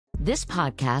This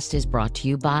podcast is brought to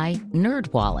you by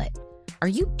NerdWallet. Are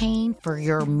you paying for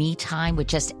your me time with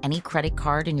just any credit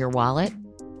card in your wallet?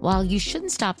 While you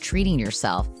shouldn't stop treating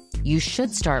yourself, you should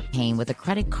start paying with a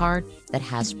credit card that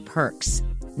has perks.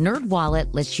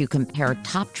 NerdWallet lets you compare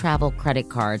top travel credit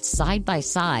cards side by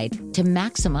side to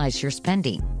maximize your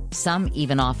spending. Some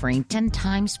even offering 10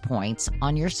 times points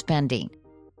on your spending.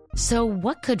 So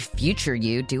what could future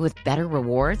you do with better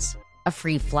rewards? A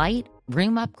free flight?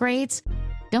 Room upgrades?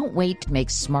 Don't wait to make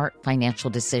smart financial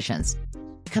decisions.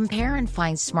 Compare and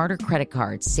find smarter credit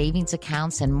cards, savings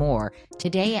accounts, and more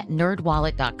today at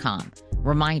nerdwallet.com.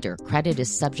 Reminder, credit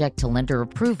is subject to lender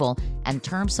approval and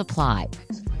terms apply.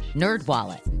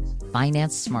 NerdWallet.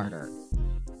 Finance smarter.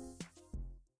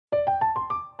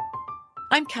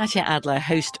 I'm Katya Adler,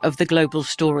 host of The Global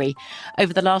Story.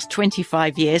 Over the last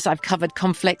 25 years, I've covered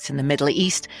conflicts in the Middle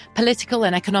East, political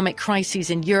and economic crises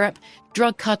in Europe,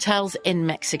 drug cartels in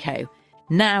Mexico.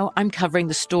 Now I'm covering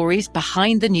the stories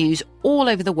behind the news all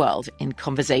over the world in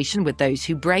conversation with those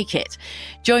who break it.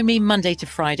 Join me Monday to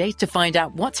Friday to find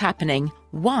out what's happening,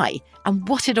 why, and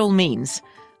what it all means.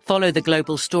 Follow The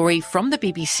Global Story from the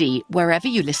BBC wherever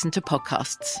you listen to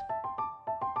podcasts.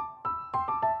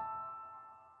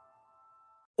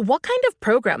 What kind of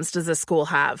programs does this school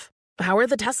have? How are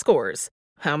the test scores?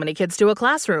 How many kids to a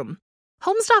classroom?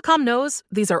 Homes.com knows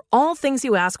these are all things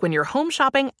you ask when you're home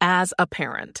shopping as a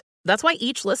parent. That's why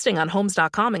each listing on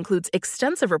Homes.com includes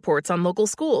extensive reports on local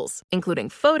schools, including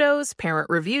photos, parent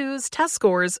reviews, test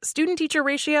scores, student-teacher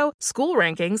ratio, school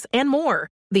rankings, and more.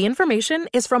 The information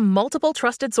is from multiple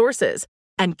trusted sources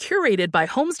and curated by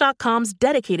Homes.com's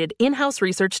dedicated in-house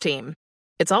research team.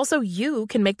 It's also you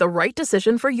can make the right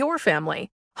decision for your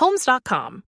family.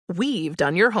 Homes.com. We've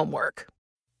done your homework.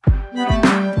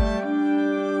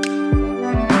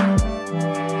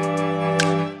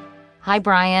 Hi,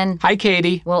 Brian. Hi,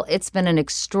 Katie. Well, it's been an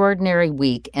extraordinary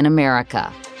week in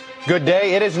America. Good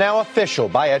day. It is now official.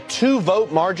 By a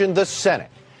 2-vote margin, the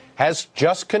Senate has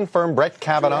just confirmed Brett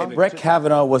Kavanaugh. Brett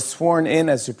Kavanaugh was sworn in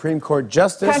as Supreme Court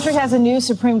Justice. The country has a new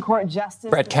Supreme Court Justice.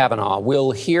 Brett Kavanaugh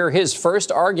will hear his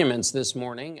first arguments this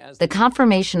morning. The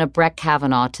confirmation of Brett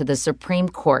Kavanaugh to the Supreme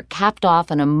Court capped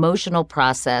off an emotional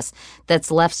process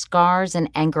that's left scars and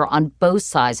anger on both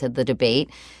sides of the debate.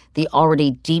 The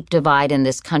already deep divide in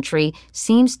this country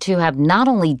seems to have not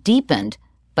only deepened,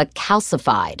 but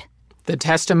calcified. The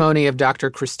testimony of Dr.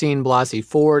 Christine Blasey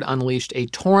Ford unleashed a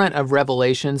torrent of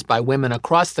revelations by women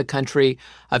across the country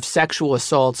of sexual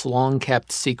assaults long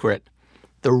kept secret.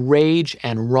 The rage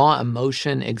and raw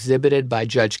emotion exhibited by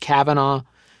Judge Kavanaugh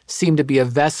seemed to be a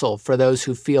vessel for those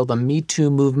who feel the Me Too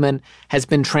movement has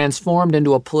been transformed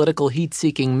into a political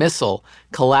heat-seeking missile.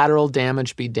 Collateral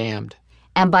damage be damned.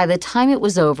 And by the time it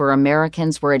was over,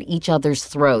 Americans were at each other's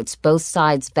throats, both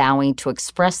sides vowing to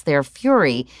express their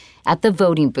fury at the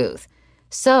voting booth.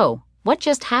 So, what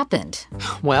just happened?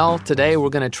 Well, today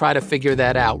we're going to try to figure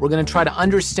that out. We're going to try to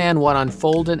understand what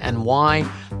unfolded and why,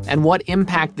 and what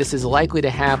impact this is likely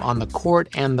to have on the court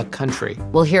and the country.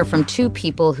 We'll hear from two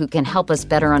people who can help us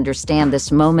better understand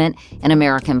this moment in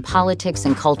American politics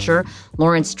and culture.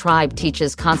 Lawrence Tribe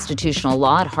teaches constitutional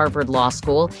law at Harvard Law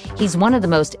School. He's one of the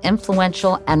most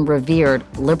influential and revered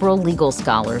liberal legal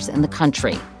scholars in the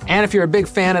country. And if you're a big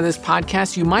fan of this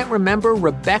podcast, you might remember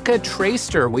Rebecca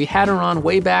Traister. We had her on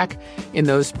way back in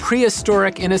those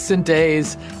prehistoric innocent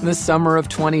days in the summer of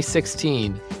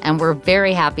 2016. And we're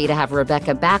very happy to have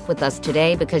Rebecca back with us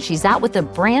today because she's out with a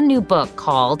brand new book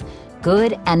called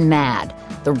Good and Mad,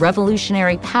 The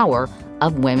Revolutionary Power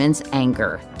of Women's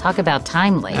Anger. Talk about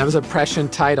timely. That was a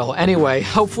prescient title. Anyway,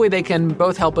 hopefully they can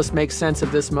both help us make sense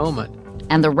of this moment.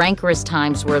 And the rancorous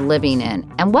times we're living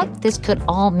in, and what this could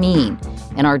all mean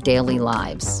in our daily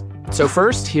lives. So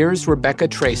first, here's Rebecca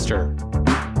Traister.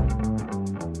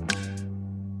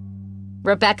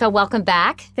 Rebecca, welcome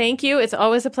back. Thank you. It's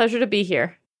always a pleasure to be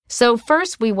here. So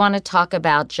first, we want to talk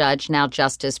about Judge, now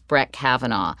Justice Brett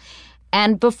Kavanaugh.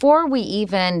 And before we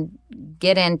even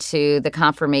get into the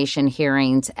confirmation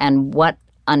hearings and what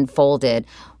unfolded,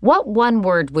 what one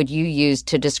word would you use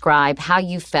to describe how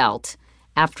you felt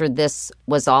after this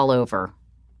was all over?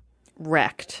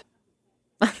 Wrecked.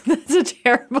 That's a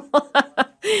terrible...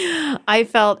 I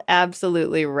felt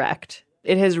absolutely wrecked.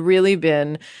 It has really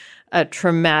been a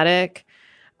traumatic,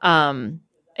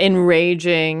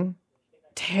 enraging,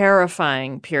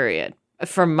 terrifying period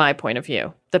from my point of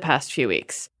view the past few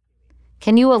weeks.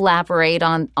 Can you elaborate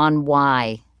on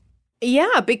why?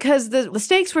 Yeah, because the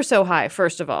stakes were so high,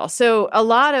 first of all. So a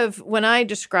lot of, when I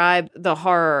describe the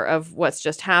horror of what's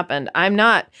just happened, I'm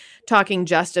not talking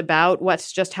just about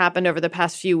what's just happened over the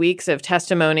past few weeks of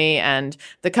testimony and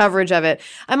the coverage of it.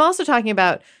 I'm also talking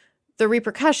about the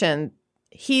repercussion.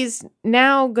 He's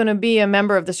now going to be a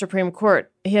member of the Supreme Court.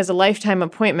 He has a lifetime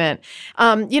appointment.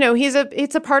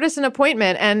 It's a partisan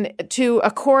appointment, and to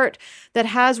a court that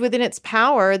has within its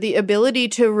power the ability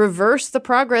to reverse the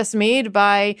progress made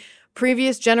by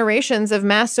previous generations of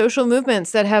mass social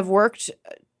movements that have worked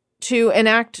to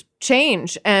enact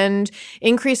change and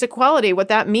increase equality. What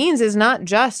that means is not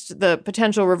just the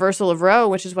potential reversal of Roe,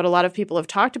 which is what a lot of people have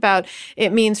talked about.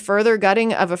 It means further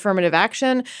gutting of affirmative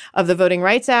action, of the Voting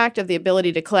Rights Act, of the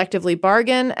ability to collectively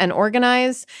bargain and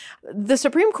organize. The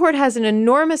Supreme Court has an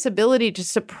enormous ability to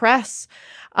suppress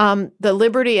the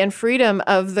liberty and freedom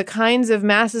of the kinds of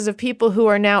masses of people who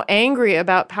are now angry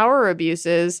about power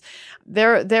abuses.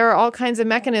 There are all kinds of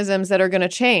mechanisms that are going to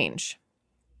change.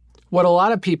 What a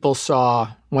lot of people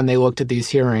saw when they looked at these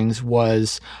hearings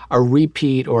was a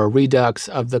repeat or a redux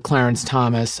of the Clarence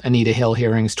Thomas, Anita Hill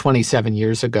hearings 27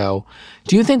 years ago.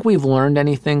 Do you think we've learned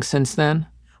anything since then?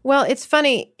 Well, it's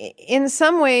funny. In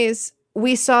some ways,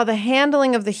 we saw the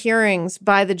handling of the hearings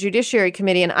by the Judiciary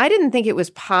Committee, and I didn't think it was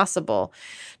possible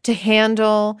to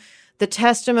handle the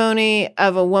testimony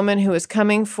of a woman who is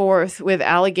coming forth with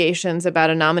allegations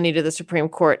about a nominee to the Supreme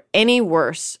Court any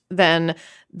worse than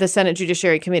the Senate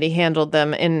Judiciary Committee handled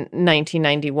them in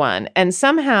 1991. And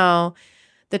somehow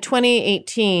the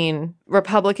 2018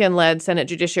 Republican-led Senate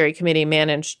Judiciary Committee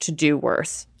managed to do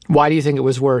worse. Why do you think it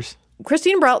was worse?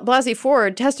 Christine Blasey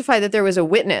Ford testified that there was a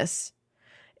witness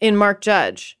in Mark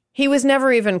Judge. He was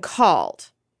never even called.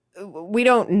 We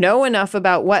don't know enough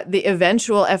about what the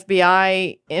eventual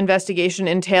FBI investigation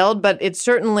entailed, but it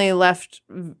certainly left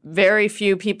very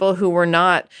few people who were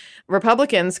not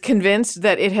Republicans convinced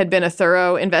that it had been a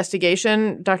thorough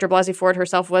investigation. Dr. Blasey Ford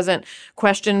herself wasn't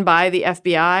questioned by the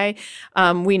FBI.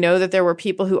 We know that there were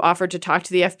people who offered to talk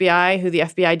to the FBI who the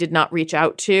FBI did not reach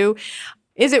out to.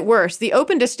 Is it worse? The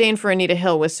open disdain for Anita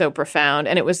Hill was so profound,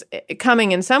 and it was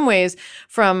coming in some ways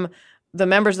from the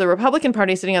members of the Republican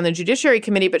Party sitting on the Judiciary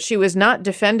Committee, but she was not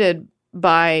defended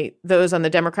by those on the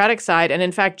Democratic side. And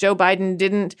in fact, Joe Biden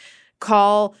didn't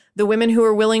call the women who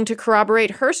were willing to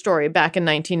corroborate her story back in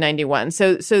 1991.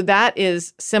 So that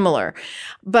is similar.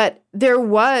 But there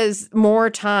was more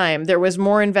time. There was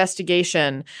more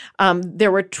investigation.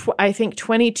 There were, I think,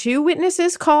 22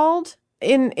 witnesses called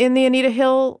in the Anita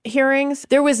Hill hearings.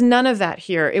 There was none of that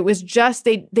here. It was just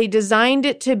they designed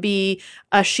it to be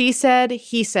a she said,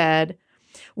 he said,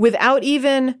 without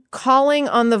even calling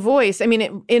on the voice. I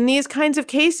mean, in these kinds of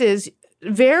cases,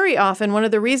 very often one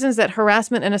of the reasons that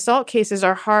harassment and assault cases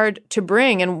are hard to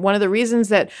bring, and one of the reasons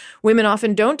that women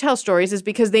often don't tell stories, is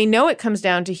because they know it comes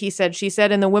down to he said, she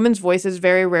said, and the woman's voice is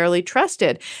very rarely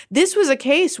trusted. This was a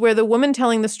case where the woman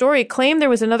telling the story claimed there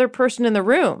was another person in the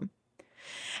room,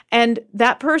 and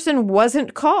that person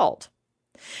wasn't called.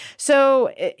 So,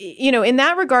 in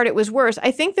that regard, it was worse.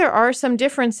 I think there are some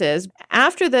differences.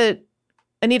 After the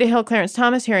Anita Hill, Clarence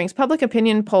Thomas hearings, public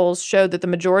opinion polls showed that the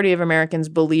majority of Americans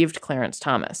believed Clarence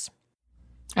Thomas.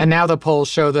 And now the polls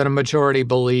show that a majority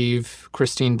believe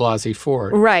Christine Blasey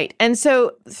Ford. Right. And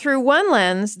so through one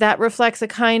lens, that reflects a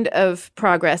kind of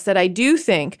progress that I do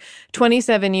think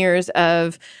 27 years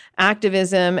of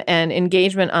activism and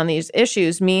engagement on these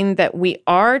issues mean that we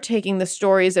are taking the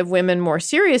stories of women more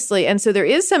seriously. And so there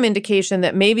is some indication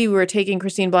that maybe we're taking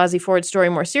Christine Blasey Ford's story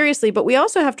more seriously. But we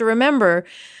also have to remember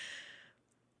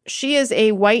she is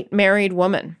a white married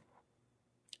woman.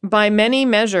 By many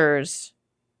measures,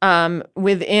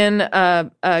 within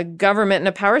a government and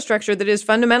a power structure that is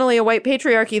fundamentally a white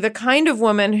patriarchy, the kind of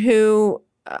woman who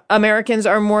Americans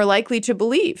are more likely to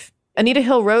believe. Anita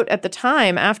Hill wrote at the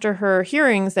time, after her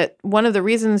hearings, that one of the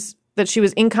reasons that she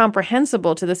was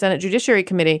incomprehensible to the Senate Judiciary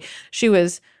Committee, she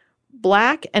was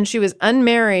Black and she was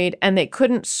unmarried, and they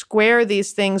couldn't square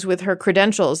these things with her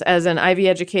credentials as an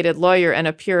Ivy-educated lawyer and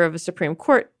a peer of a Supreme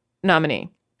Court nominee.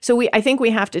 So I think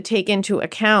we have to take into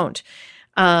account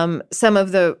some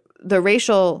of the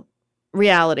racial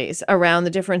realities around the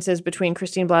differences between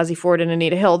Christine Blasey Ford and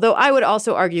Anita Hill, though I would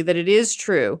also argue that it is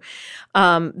true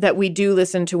that we do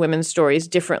listen to women's stories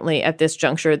differently at this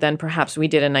juncture than perhaps we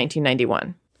did in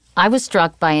 1991. I was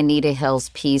struck by Anita Hill's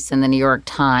piece in the New York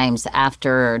Times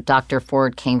after Dr.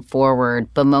 Ford came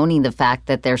forward, bemoaning the fact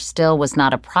that there still was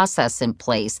not a process in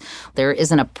place. There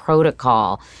isn't a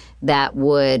protocol that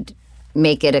would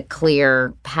make it a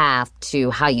clear path to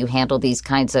how you handle these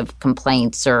kinds of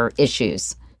complaints or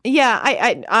issues. Yeah,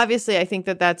 I obviously I think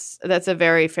that's a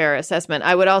very fair assessment.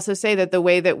 I would also say that the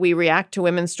way that we react to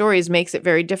women's stories makes it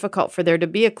very difficult for there to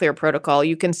be a clear protocol.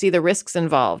 You can see the risks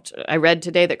involved. I read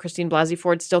today that Christine Blasey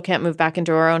Ford still can't move back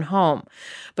into her own home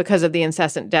because of the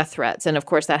incessant death threats. And of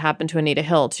course, that happened to Anita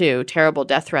Hill, too. Terrible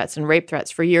death threats and rape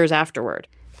threats for years afterward.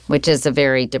 which is a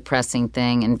very depressing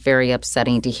thing and very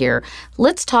upsetting to hear.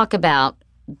 Let's talk about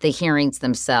the hearings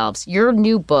themselves. Your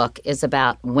new book is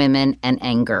about women and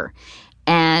anger.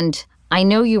 And I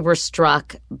know you were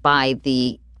struck by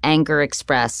the anger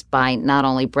expressed by not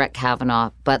only Brett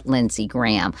Kavanaugh, but Lindsey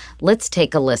Graham. Let's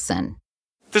take a listen.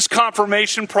 This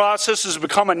confirmation process has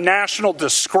become a national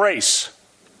disgrace.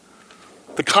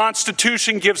 The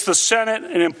Constitution gives the Senate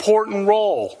an important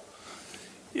role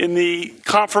in the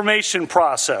confirmation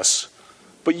process,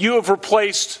 but you have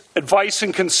replaced advice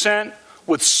and consent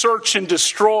with search and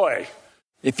destroy.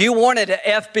 If you wanted an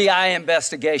FBI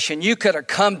investigation, you could have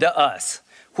come to us.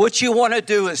 What you want to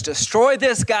do is destroy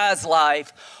this guy's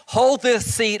life, hold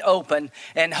this seat open,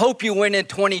 and hope you win in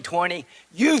 2020.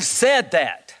 You've said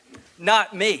that,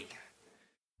 not me.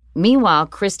 Meanwhile,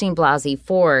 Christine Blasey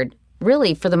Ford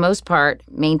really, for the most part,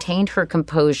 maintained her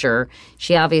composure.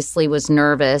 She obviously was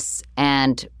nervous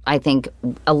and I think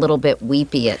a little bit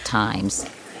weepy at times.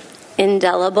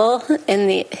 Indelible in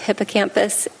the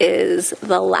hippocampus is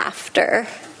the laughter,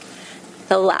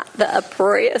 the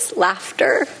uproarious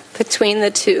laughter between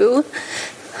the two,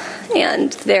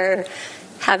 and they're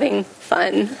having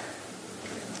fun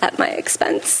at my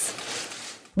expense.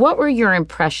 What were your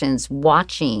impressions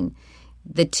watching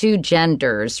the two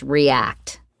genders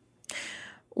react?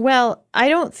 Well, I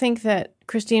don't think that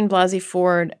Christine Blasey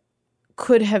Ford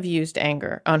could have used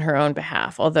anger on her own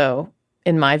behalf, although,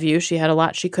 in my view, she had a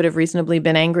lot she could have reasonably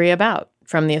been angry about,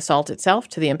 from the assault itself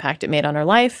to the impact it made on her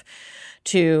life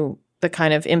to the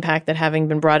kind of impact that having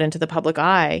been brought into the public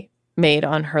eye made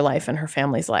on her life and her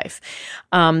family's life.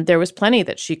 There was plenty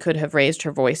that she could have raised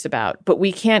her voice about, but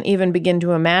we can't even begin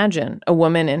to imagine a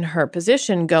woman in her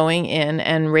position going in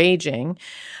and raging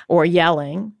or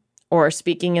yelling or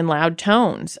speaking in loud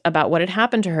tones about what had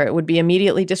happened to her. It would be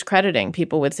immediately discrediting.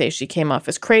 People would say she came off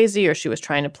as crazy, or she was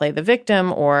trying to play the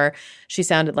victim, or she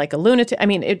sounded like a lunatic. I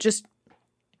mean,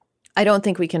 I don't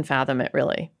think we can fathom it,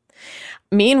 really.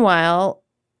 Meanwhile,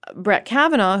 Brett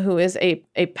Kavanaugh, who is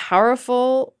a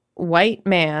powerful white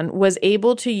man, was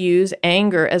able to use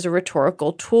anger as a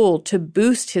rhetorical tool to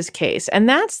boost his case. And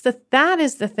that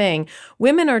is the thing.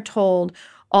 Women are told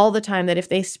all the time that if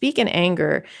they speak in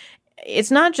anger,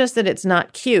 it's not just that it's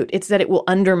not cute, it's that it will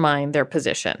undermine their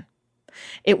position.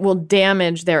 It will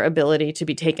damage their ability to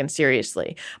be taken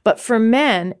seriously. But for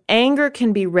men, anger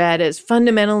can be read as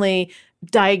fundamentally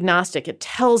diagnostic. It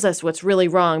tells us what's really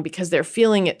wrong because they're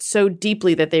feeling it so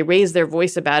deeply that they raise their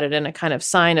voice about it in a kind of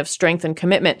sign of strength and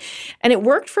commitment. And it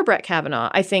worked for Brett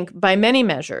Kavanaugh, I think, by many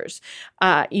measures.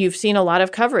 You've seen a lot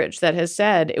of coverage that has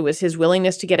said it was his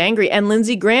willingness to get angry, and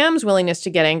Lindsey Graham's willingness to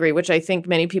get angry, which I think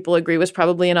many people agree was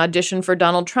probably an audition for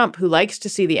Donald Trump, who likes to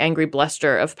see the angry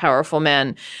bluster of powerful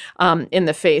men in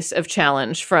the face of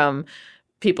challenge from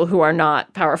people who are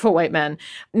not powerful white men.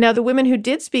 Now, the women who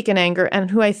did speak in anger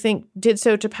and who I think did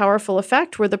so to powerful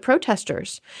effect were the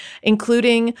protesters,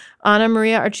 including Ana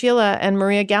Maria Archila and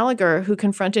Maria Gallagher, who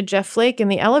confronted Jeff Flake in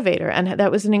the elevator. And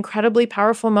that was an incredibly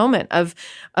powerful moment of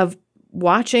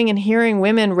watching and hearing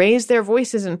women raise their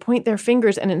voices and point their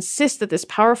fingers and insist that this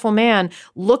powerful man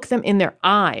look them in their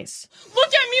eyes.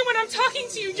 Look at me when I'm talking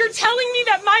to you. You're telling me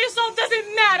that my assault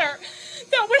doesn't matter,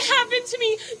 that what happened to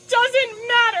me doesn't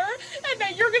matter, and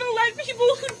that you're going to let people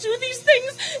who do these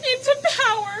things into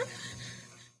power.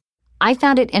 I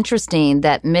found it interesting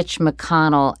that Mitch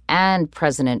McConnell and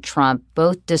President Trump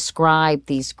both described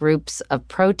these groups of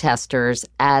protesters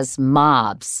as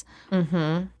mobs.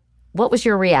 Mm-hmm. What was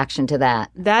your reaction to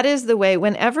that? That is the way,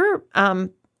 whenever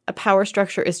a power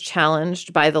structure is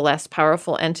challenged by the less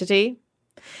powerful entity,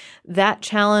 that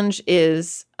challenge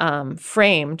is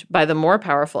framed by the more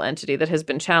powerful entity that has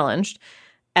been challenged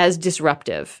as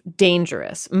disruptive,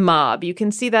 dangerous, mob. You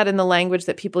can see that in the language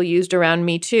that people used around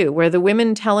Me Too, where the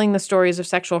women telling the stories of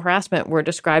sexual harassment were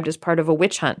described as part of a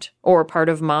witch hunt or part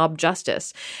of mob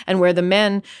justice, and where the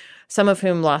men, some of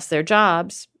whom lost their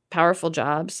jobs, powerful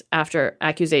jobs, after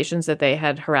accusations that they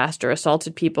had harassed or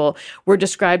assaulted people, were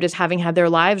described as having had their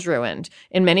lives ruined.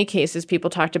 In many cases, people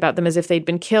talked about them as if they'd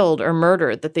been killed or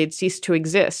murdered, that they'd ceased to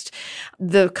exist.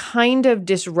 The kind of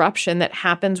disruption that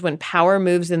happens when power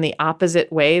moves in the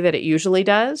opposite way that it usually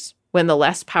does, when the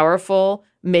less powerful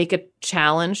make a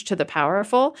challenge to the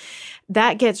powerful,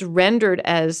 that gets rendered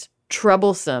as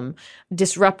troublesome,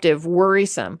 disruptive,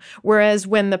 worrisome. Whereas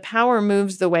when the power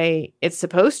moves the way it's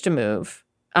supposed to move,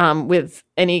 with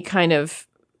any kind of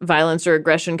violence or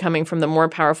aggression coming from the more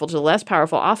powerful to the less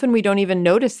powerful, often we don't even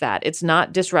notice that. It's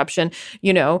not disruption.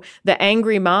 You know, the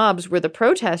angry mobs were the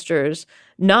protesters,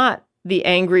 not the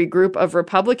angry group of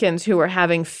Republicans who were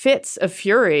having fits of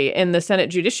fury in the Senate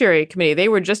Judiciary Committee. They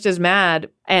were just as mad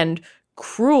and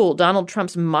cruel. Donald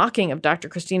Trump's mocking of Dr.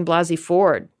 Christine Blasey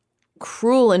Ford,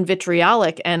 cruel and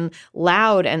vitriolic and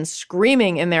loud and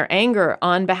screaming in their anger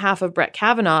on behalf of Brett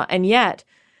Kavanaugh. And yet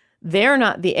they're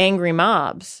not the angry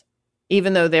mobs,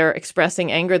 even though they're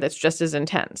expressing anger that's just as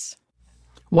intense.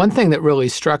 One thing that really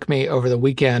struck me over the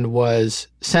weekend was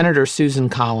Senator Susan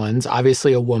Collins,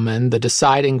 obviously a woman, the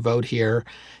deciding vote here,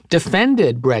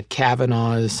 defended Brett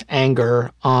Kavanaugh's anger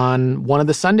on one of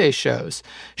the Sunday shows.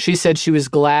 She said she was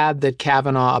glad that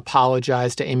Kavanaugh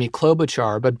apologized to Amy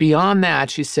Klobuchar. But beyond that,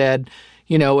 she said,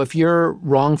 you know, if you're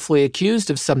wrongfully accused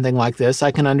of something like this,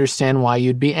 I can understand why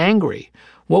you'd be angry.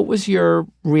 What was your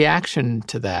reaction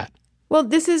to that? Well,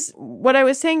 this is what I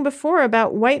was saying before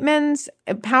about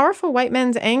powerful white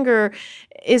men's anger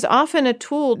is often a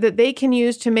tool that they can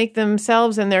use to make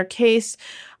themselves and their case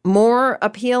more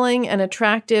appealing and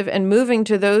attractive and moving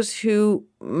to those who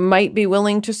might be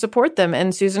willing to support them.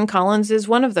 And Susan Collins is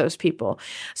one of those people.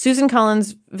 Susan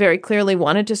Collins very clearly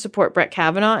wanted to support Brett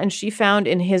Kavanaugh, and she found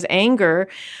in his anger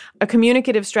a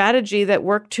communicative strategy that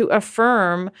worked to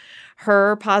affirm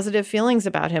her positive feelings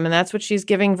about him. And that's what she's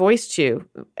giving voice to.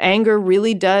 Anger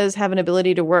really does have an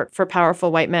ability to work for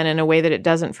powerful white men in a way that it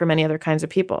doesn't for many other kinds of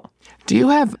people. Do you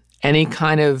have any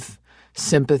kind of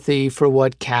sympathy for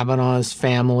what Kavanaugh's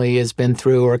family has been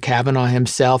through, or Kavanaugh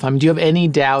himself? I mean, do you have any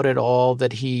doubt at all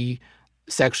that he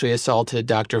sexually assaulted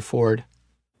Dr. Ford?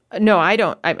 No, I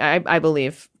don't. I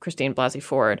believe Christine Blasey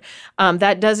Ford.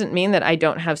 That doesn't mean that I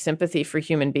don't have sympathy for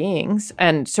human beings.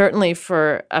 And certainly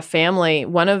for a family,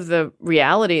 one of the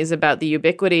realities about the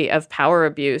ubiquity of power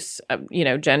abuse,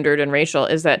 gendered and racial,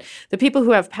 is that the people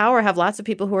who have power have lots of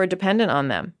people who are dependent on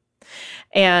them.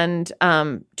 And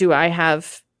do I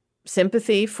have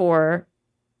sympathy for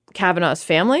Kavanaugh's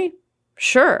family?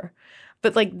 Sure.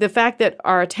 But the fact that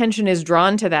our attention is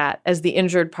drawn to that as the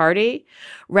injured party,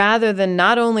 rather than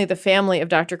not only the family of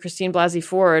Dr. Christine Blasey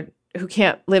Ford, who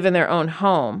can't live in their own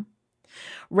home,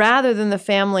 rather than the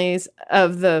families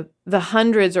of the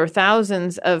hundreds or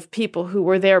thousands of people who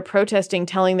were there protesting,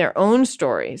 telling their own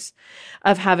stories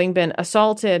of having been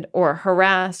assaulted or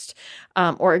harassed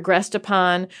or aggressed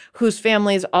upon, whose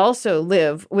families also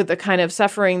live with the kind of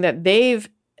suffering that they've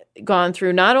gone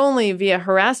through, not only via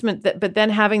harassment, but then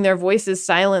having their voices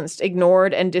silenced,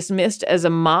 ignored, and dismissed as a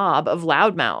mob of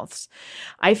loudmouths.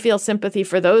 I feel sympathy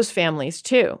for those families,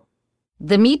 too.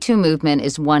 The Me Too movement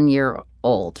is 1 year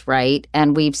old, right?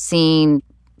 And we've seen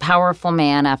powerful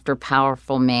man after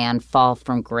powerful man fall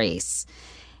from grace.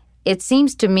 It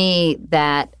seems to me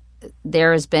that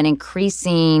there has been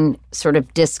increasing sort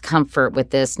of discomfort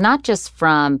with this, not just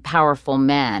from powerful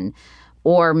men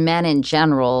or men in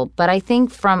general, but I think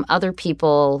from other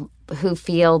people who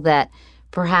feel that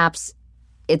perhaps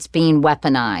it's being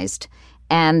weaponized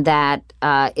and that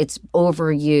it's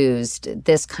overused,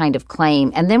 this kind of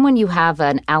claim. And then when you have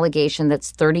an allegation that's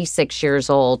 36 years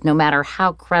old, no matter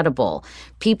how credible,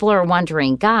 people are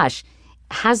wondering, gosh,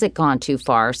 has it gone too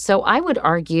far? So I would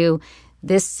argue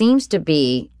this seems to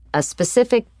be a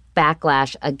specific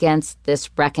backlash against this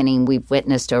reckoning we've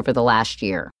witnessed over the last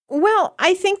year. Well,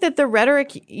 I think that the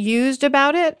rhetoric used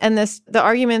about it and the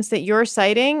arguments that you're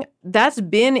citing, that's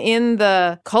been in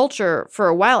the culture for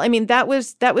a while. I mean, that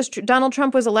was true. Donald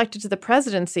Trump was elected to the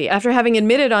presidency after having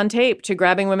admitted on tape to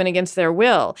grabbing women against their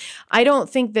will. I don't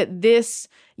think that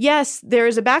yes, there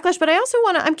is a backlash, but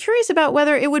I'm curious about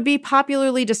whether it would be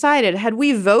popularly decided. Had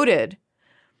we voted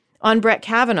on Brett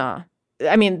Kavanaugh,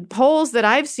 I mean, polls that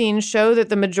I've seen show that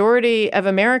the majority of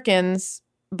Americans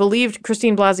believed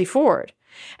Christine Blasey Ford,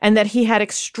 and that he had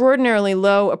extraordinarily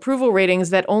low approval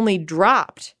ratings that only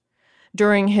dropped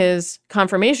during his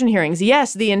confirmation hearings.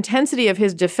 Yes, the intensity of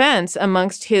his defense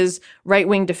amongst his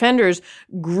right-wing defenders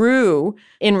grew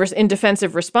in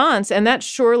defensive response, and that's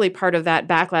surely part of that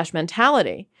backlash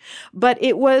mentality. But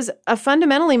it was a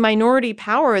fundamentally minority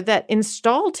power that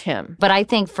installed him. But I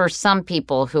think for some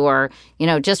people who are,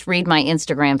 just read my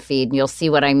Instagram feed and you'll see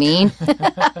what I mean.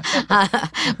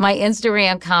 My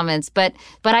Instagram comments. But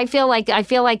I feel like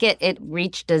it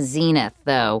reached a zenith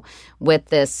though with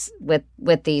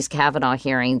these Kavanaugh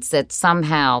hearings, that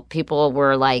somehow people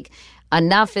were like,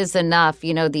 enough is enough,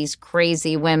 these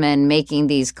crazy women making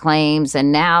these claims.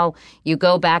 And now you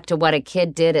go back to what a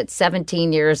kid did at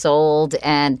 17 years old.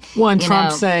 And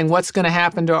Trump saying, what's going to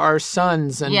happen to our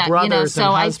sons and brothers and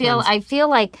husbands? I feel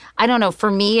like, I don't know, for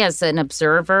me as an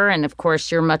observer, and of course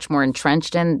you're much more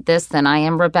entrenched in this than I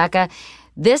am, Rebecca,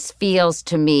 this feels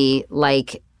to me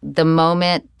like the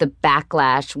moment the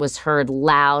backlash was heard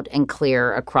loud and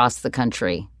clear across the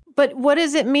country. But what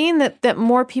does it mean that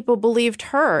more people believed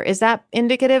her? Is that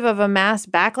indicative of a mass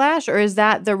backlash, or is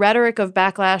that the rhetoric of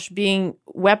backlash being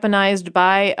weaponized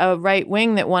by a right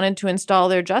wing that wanted to install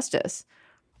their justice?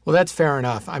 Well, that's fair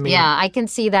enough. I mean, yeah, I can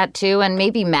see that too. And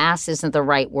maybe mass isn't the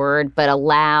right word, but a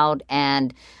loud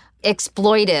and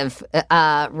exploitive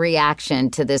reaction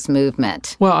to this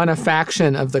movement. Well, on a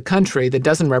faction of the country that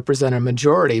doesn't represent a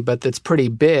majority, but that's pretty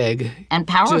big and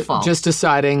powerful, just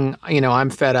deciding, I'm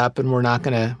fed up and we're not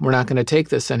gonna take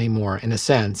this anymore, in a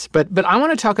sense. But I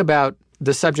want to talk about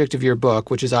the subject of your book,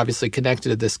 which is obviously connected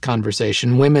to this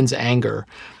conversation: women's anger.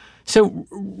 So,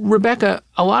 Rebecca,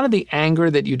 a lot of the anger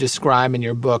that you describe in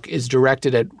your book is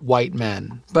directed at white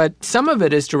men, but some of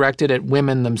it is directed at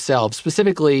women themselves,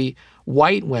 specifically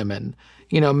white women,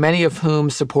 many of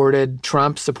whom supported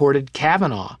Trump, supported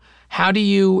Kavanaugh. How do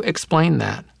you explain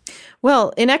that?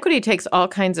 Well, inequity takes all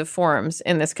kinds of forms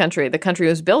in this country. The country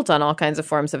was built on all kinds of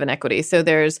forms of inequity. So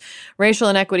there's racial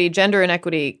inequity, gender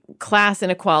inequity, class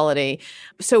inequality.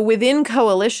 So within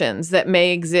coalitions that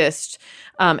may exist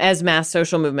as mass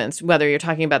social movements, whether you're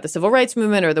talking about the civil rights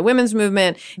movement or the women's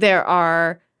movement, there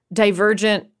are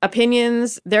divergent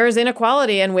opinions. There is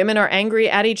inequality, and women are angry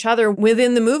at each other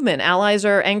within the movement. Allies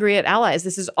are angry at allies.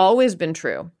 This has always been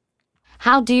true.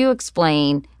 How do you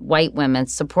explain white women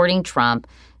supporting Trump,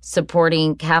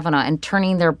 supporting Kavanaugh, and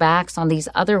turning their backs on these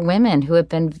other women who have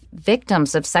been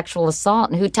victims of sexual assault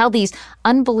and who tell these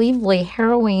unbelievably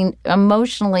harrowing,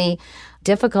 emotionally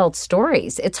difficult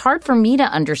stories? It's hard for me to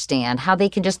understand how they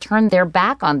can just turn their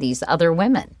back on these other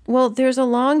women. Well, there's a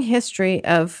long history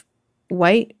of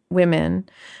white women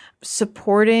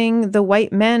supporting the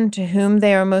white men to whom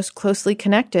they are most closely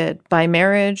connected by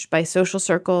marriage, by social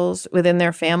circles, within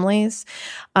their families,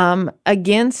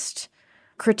 against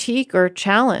critique or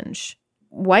challenge.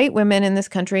 White women in this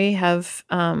country have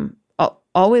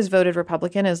always voted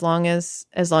Republican as long as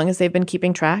they've been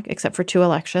keeping track, except for 2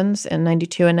 elections in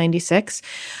 92 and 96.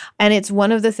 And it's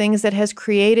one of the things that has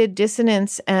created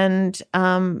dissonance and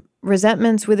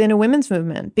resentments within a women's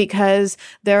movement, because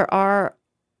there are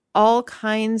all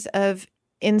kinds of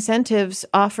incentives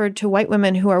offered to white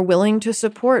women who are willing to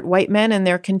support white men in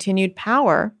their continued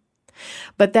power.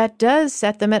 But that does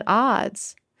set them at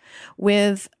odds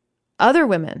with other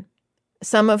women,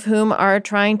 some of whom are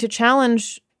trying to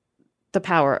challenge the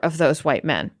power of those white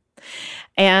men.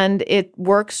 And it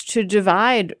works to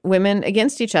divide women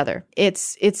against each other.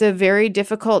 It's a very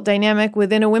difficult dynamic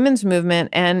within a women's movement,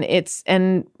 and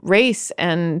race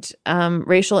and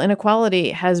racial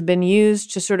inequality has been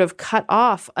used to sort of cut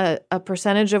off a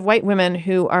percentage of white women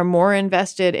who are more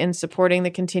invested in supporting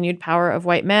the continued power of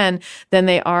white men than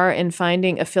they are in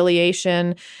finding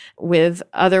affiliation with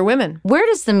other women. Where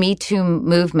does the Me Too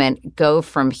movement go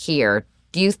from here?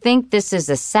 Do you think this is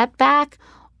a setback,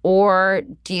 or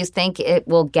do you think it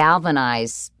will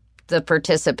galvanize the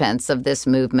participants of this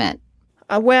movement?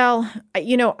 Well,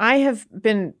 I have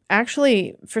been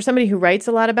actually, for somebody who writes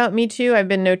a lot about Me Too, I've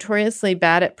been notoriously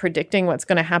bad at predicting what's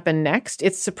going to happen next.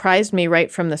 It surprised me right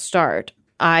from the start.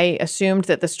 I assumed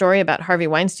that the story about Harvey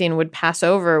Weinstein would pass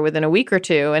over within a week or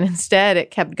two, and instead it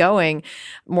kept going,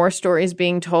 more stories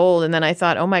being told. And then I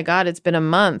thought, oh my God, it's been a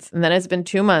month, and then it's been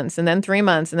 2 months, and then 3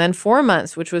 months, and then 4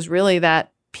 months, which was really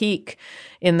that peak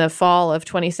in the fall of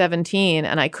 2017.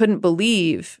 And I couldn't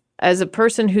believe, as a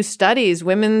person who studies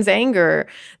women's anger,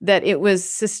 that it was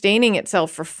sustaining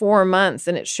itself for 4 months.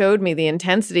 And it showed me the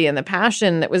intensity and the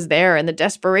passion that was there and the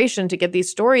desperation to get these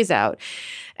stories out.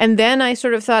 And then I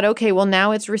sort of thought, okay, well,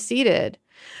 now it's receded.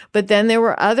 But then there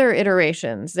were other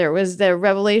iterations. There was the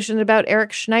revelation about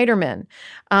Eric Schneiderman.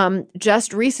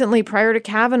 Just recently, prior to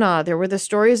Kavanaugh, there were the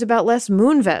stories about Les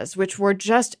Moonves, which were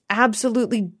just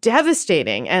absolutely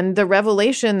devastating. And the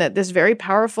revelation that this very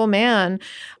powerful man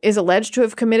is alleged to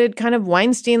have committed kind of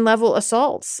Weinstein-level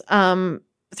assaults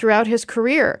throughout his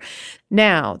career.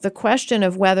 Now, the question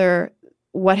of whether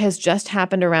what has just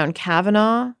happened around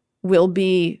Kavanaugh will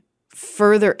be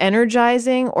further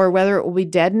energizing or whether it will be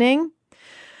deadening,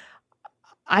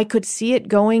 I could see it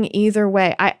going either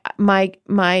way.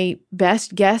 My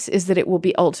best guess is that it will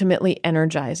be ultimately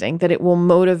energizing, that it will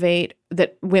motivate,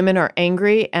 that women are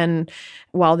angry, and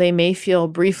while they may feel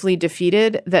briefly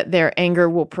defeated, that their anger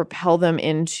will propel them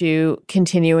into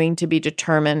continuing to be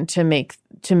determined to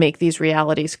make these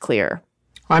realities clear.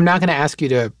 I'm not going to ask you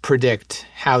to predict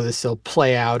how this will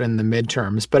play out in the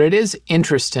midterms, but it is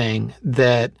interesting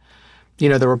that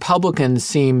the Republicans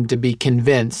seem to be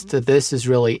convinced that this has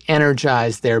really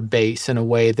energized their base in a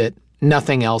way that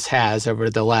nothing else has over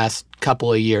the last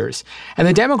couple of years. And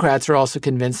the Democrats are also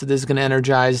convinced that this is going to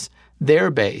energize their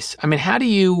base. I mean, how do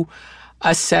you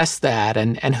assess that,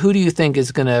 and who do you think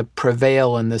is going to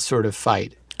prevail in this sort of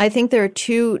fight? I think there are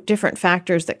two different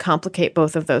factors that complicate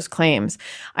both of those claims.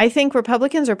 I think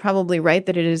Republicans are probably right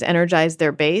that it has energized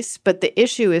their base, but the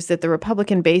issue is that the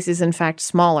Republican base is in fact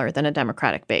smaller than a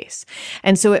Democratic base.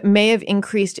 And so it may have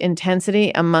increased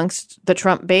intensity amongst the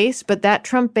Trump base, but that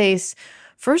Trump base,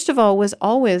 first of all, was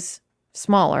always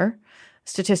smaller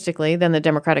statistically than the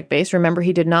Democratic base. Remember,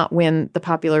 he did not win the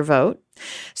popular vote.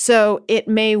 So it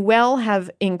may well have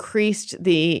increased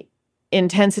the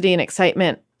intensity and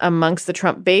excitement amongst the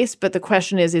Trump base, but the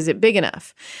question is it big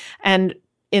enough? And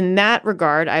in that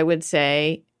regard, I would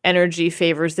say energy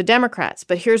favors the Democrats.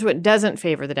 But here's what doesn't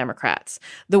favor the Democrats: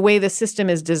 the way the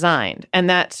system is designed. And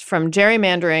that's from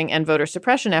gerrymandering and voter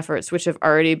suppression efforts, which have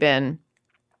already been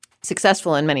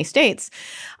successful in many states,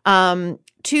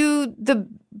 to the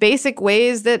basic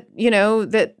ways that,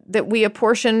 that we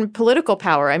apportion political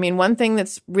power. I mean, one thing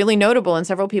that's really notable, and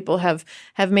several people have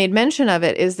made mention of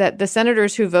it, is that the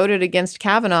senators who voted against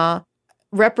Kavanaugh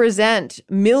represent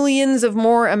millions of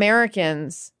more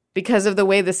Americans because of the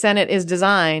way the Senate is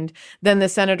designed than the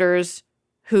senators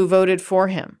who voted for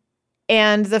him.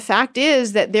 And the fact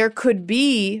is that there could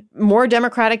be more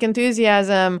Democratic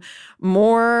enthusiasm,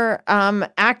 more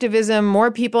activism,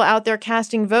 more people out there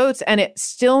casting votes, and it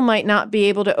still might not be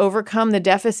able to overcome the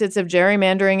deficits of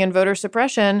gerrymandering and voter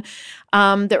suppression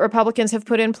that Republicans have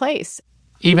put in place.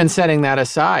 Even setting that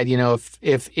aside,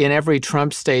 if in every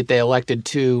Trump state they elected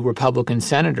 2 Republican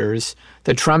senators,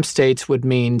 the Trump states would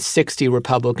mean 60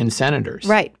 Republican senators.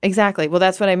 Right, exactly. Well,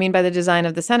 that's what I mean by the design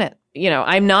of the Senate.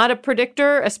 I'm not a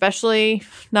predictor, especially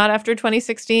not after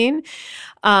 2016.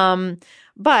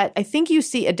 But I think you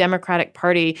see a Democratic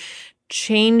Party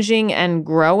changing and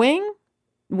growing.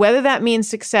 Whether that means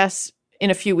success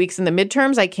in a few weeks in the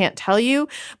midterms, I can't tell you.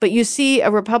 But you see a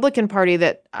Republican Party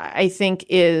that I think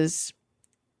is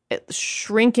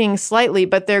shrinking slightly,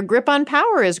 but their grip on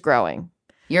power is growing.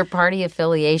 Your party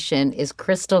affiliation is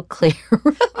crystal clear.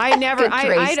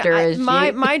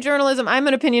 My journalism, I'm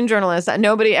an opinion journalist.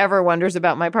 Nobody ever wonders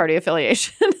about my party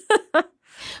affiliation.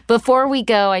 Before we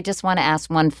go, I just want to ask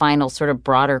one final sort of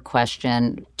broader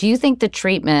question. Do you think the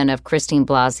treatment of Christine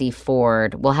Blasey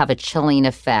Ford will have a chilling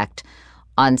effect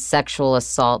on sexual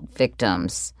assault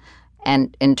victims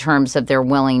and in terms of their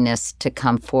willingness to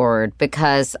come forward?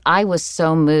 Because I was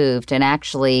so moved and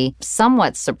actually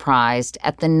somewhat surprised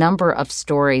at the number of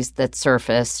stories that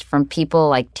surfaced from people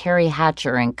like Terry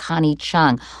Hatcher and Connie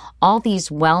Chung, all these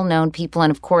well-known people,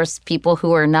 and of course, people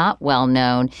who are not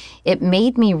well-known. It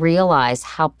made me realize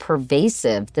how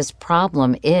pervasive this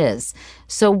problem is.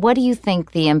 So what do you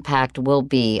think the impact will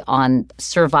be on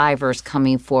survivors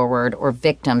coming forward or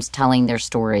victims telling their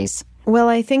stories? Well,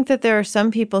 I think that there are some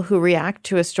people who react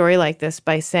to a story like this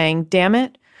by saying, damn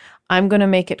it, I'm going to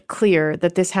make it clear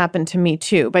that this happened to me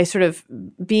too, by sort of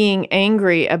being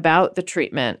angry about the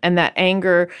treatment and that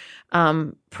anger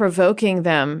provoking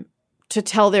them to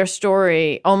tell their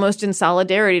story almost in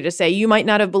solidarity, to say, you might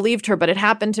not have believed her, but it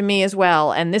happened to me as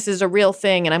well, and this is a real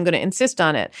thing, and I'm going to insist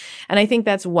on it. And I think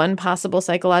that's one possible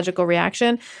psychological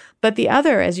reaction. But the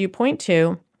other, as you point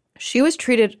to, she was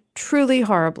treated truly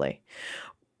horribly.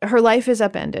 Her life is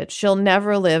upended. She'll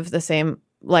never live the same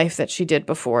life that she did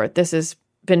before. This has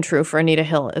been true for Anita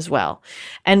Hill as well.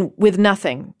 And with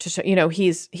nothing to show,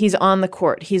 he's on the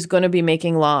court. He's going to be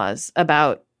making laws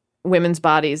about women's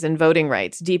bodies and voting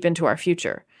rights deep into our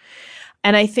future.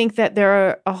 And I think that there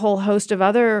are a whole host of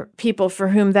other people for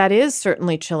whom that is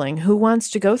certainly chilling. Who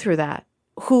wants to go through that?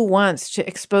 Who wants to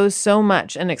expose so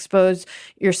much and expose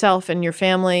yourself and your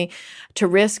family to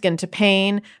risk and to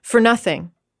pain for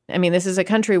nothing? I mean, this is a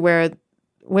country where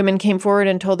women came forward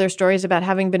and told their stories about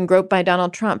having been groped by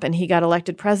Donald Trump, and he got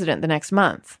elected president the next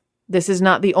month. This is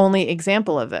not the only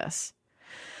example of this.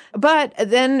 But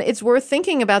then it's worth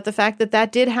thinking about the fact that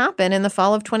that did happen in the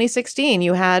fall of 2016.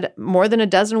 You had more than a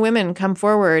dozen women come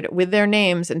forward with their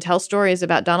names and tell stories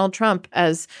about Donald Trump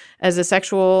as a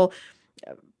sexual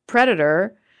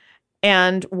predator,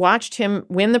 and watched him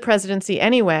win the presidency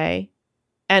anyway.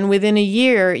 And within a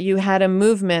year, you had a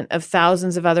movement of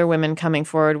thousands of other women coming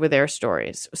forward with their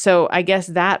stories. So I guess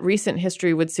that recent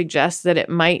history would suggest that it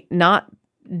might not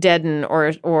deaden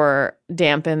or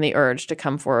dampen the urge to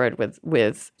come forward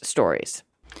with stories.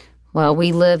 Well,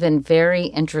 we live in very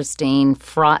interesting,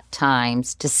 fraught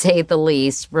times, to say the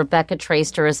least. Rebecca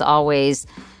Traister, as always,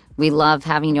 we love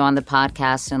having you on the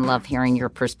podcast and love hearing your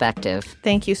perspective.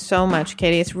 Thank you so much,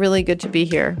 Katie. It's really good to be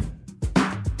here.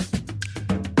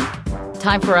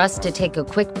 Time for us to take a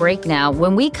quick break now.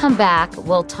 When we come back,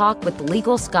 we'll talk with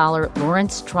legal scholar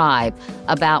Laurence Tribe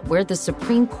about where the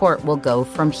Supreme Court will go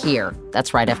from here.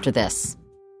 That's right after this.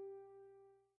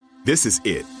 This is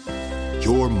it.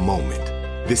 Your moment.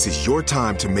 This is your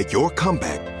time to make your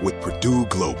comeback with Purdue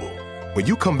Global. When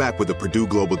you come back with a Purdue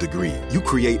Global degree, you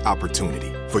create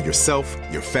opportunity for yourself,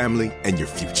 your family, and your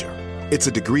future. It's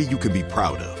a degree you can be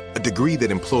proud of, a degree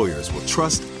that employers will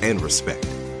trust and respect.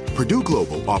 Purdue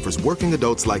Global offers working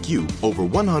adults like you over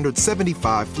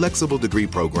 175 flexible degree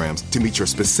programs to meet your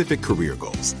specific career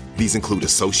goals. These include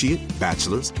associate,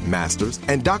 bachelor's, master's,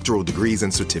 and doctoral degrees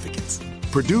and certificates.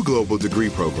 Purdue Global degree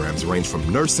programs range from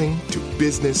nursing to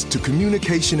business to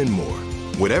communication and more.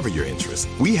 Whatever your interest,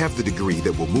 we have the degree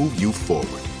that will move you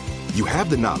forward. You have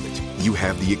the knowledge, you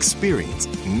have the experience.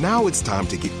 Now it's time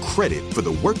to get credit for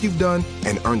the work you've done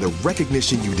and earn the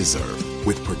recognition you deserve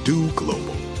with Purdue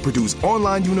Global, Purdue's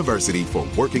online university for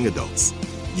working adults.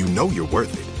 You know you're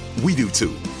worth it. We do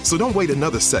too. So don't wait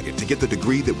another second to get the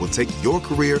degree that will take your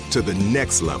career to the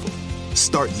next level.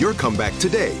 Start your comeback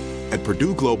today at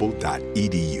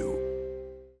purdueglobal.edu.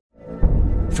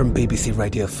 From BBC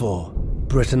Radio 4,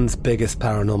 Britain's biggest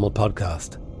paranormal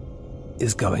podcast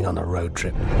is going on a road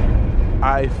trip.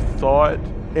 I thought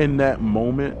in that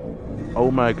moment,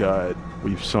 oh my God,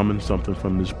 we've summoned something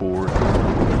from this board.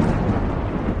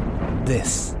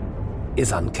 This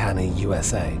is Uncanny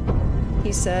USA.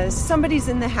 He says, somebody's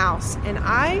in the house, and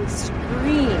I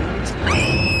screamed.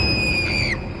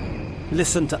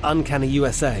 Listen to Uncanny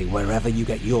USA wherever you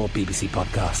get your BBC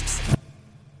podcasts,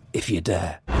 if you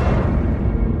dare.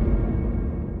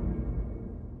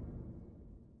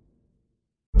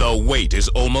 The wait is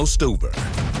almost over.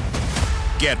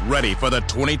 Get ready for the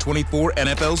 2024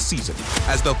 NFL season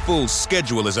as the full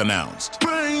schedule is announced.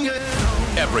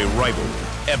 Every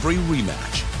rivalry, every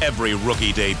rematch, every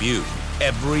rookie debut,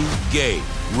 every game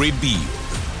revealed.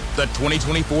 The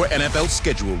 2024 NFL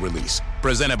schedule release,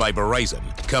 presented by Verizon,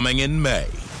 coming in May.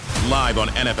 Live on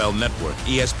NFL Network,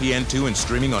 ESPN2, and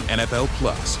streaming on NFL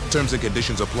Plus. Terms and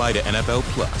conditions apply to NFL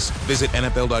Plus. Visit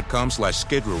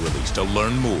NFL.com/schedule release to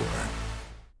learn more.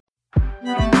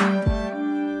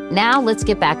 Now let's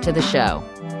get back to the show.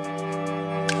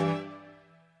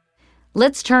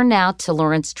 Let's turn now to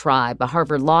Laurence Tribe, a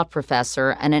Harvard law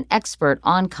professor and an expert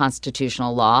on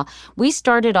constitutional law. We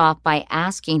started off by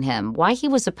asking him why he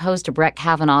was opposed to Brett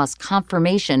Kavanaugh's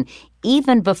confirmation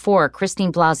even before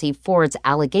Christine Blasey Ford's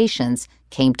allegations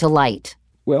came to light.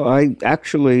 Well, I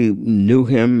actually knew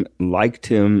him, liked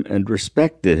him, and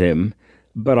respected him,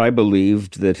 but I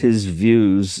believed that his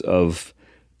views of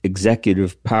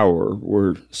executive power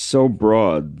were so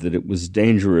broad that it was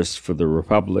dangerous for the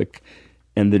republic,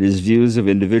 and that his views of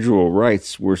individual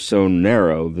rights were so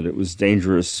narrow that it was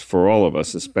dangerous for all of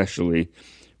us, especially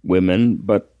women,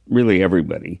 but really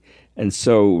everybody. And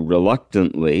so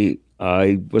reluctantly,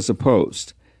 I was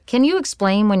opposed. Can you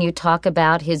explain when you talk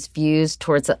about his views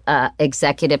towards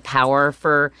executive power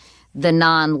for the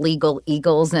non-legal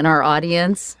eagles in our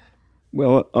audience?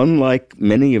 Well, unlike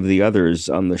many of the others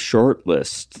on the short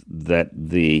list that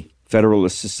the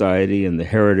Federalist Society and the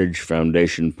Heritage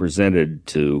Foundation presented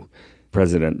to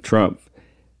President Trump,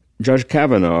 Judge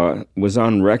Kavanaugh was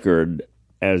on record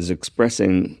as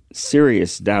expressing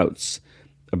serious doubts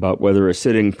about whether a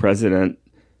sitting president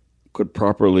could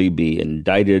properly be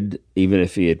indicted, even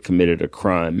if he had committed a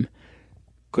crime,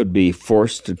 could be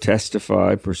forced to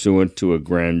testify pursuant to a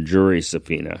grand jury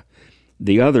subpoena.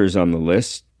 The others on the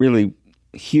list really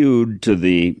hewed to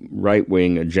the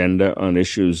right-wing agenda on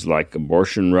issues like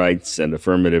abortion rights and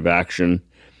affirmative action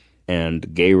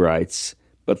and gay rights.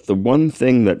 But the one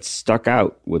thing that stuck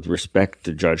out with respect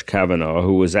to Judge Kavanaugh,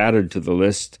 who was added to the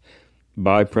list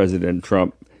by President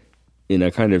Trump in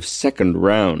a kind of second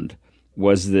round,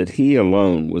 was that he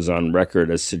alone was on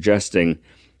record as suggesting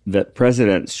that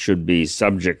presidents should be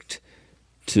subject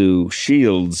to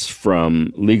shields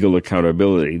from legal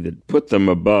accountability that put them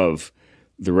above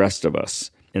the rest of us.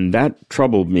 And that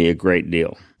troubled me a great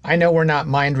deal. I know we're not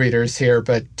mind readers here,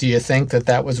 but do you think that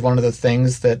that was one of the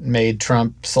things that made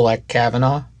Trump select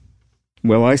Kavanaugh?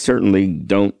 Well, I certainly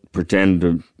don't pretend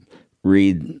to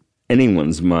read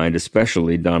anyone's mind,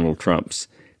 especially Donald Trump's.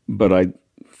 But I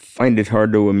find it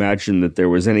hard to imagine that there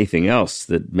was anything else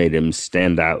that made him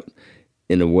stand out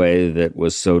in a way that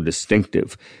was so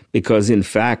distinctive. Because, in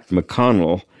fact,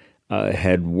 McConnell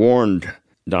had warned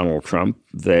Donald Trump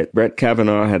that Brett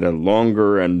Kavanaugh had a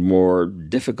longer and more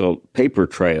difficult paper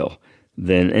trail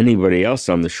than anybody else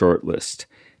on the short list.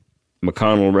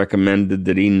 McConnell recommended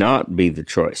that he not be the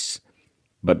choice.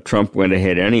 But Trump went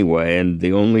ahead anyway, and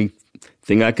the only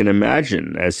thing I can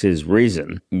imagine as his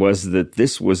reason was that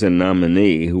this was a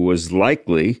nominee who was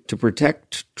likely to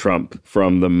protect Trump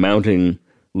from the mounting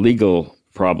legal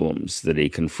problems that he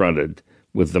confronted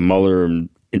with the Mueller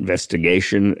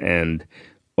investigation and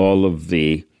all of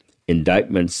the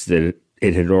indictments that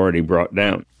it had already brought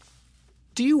down.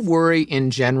 do you worry in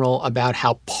general about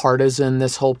how partisan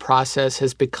this whole process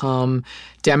has become?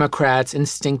 Democrats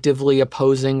instinctively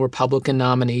opposing Republican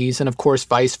nominees, and of course,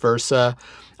 vice versa.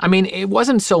 I mean, it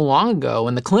wasn't so long ago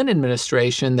in the Clinton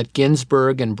administration that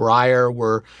Ginsburg and Breyer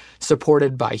were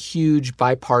supported by huge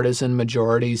bipartisan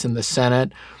majorities in the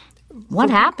Senate.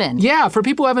 What happened? Yeah, for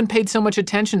people who haven't paid so much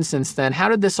attention since then, how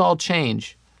did this all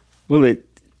change? Well, it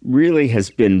really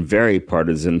has been very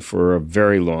partisan for a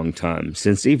very long time,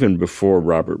 since even before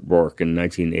Robert Bork in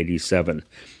 1987.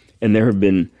 And there have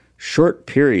been short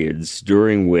periods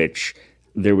during which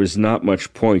there was not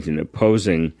much point in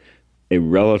opposing a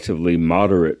relatively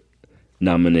moderate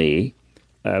nominee.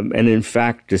 And in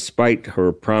fact, despite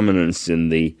her prominence in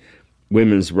the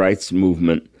women's rights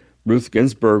movement, Ruth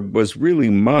Ginsburg was really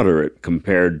moderate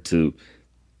compared to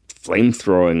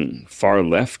flame-throwing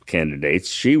far-left candidates.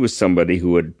 She was somebody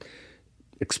who had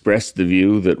expressed the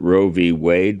view that Roe v.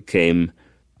 Wade came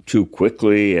too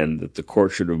quickly and that the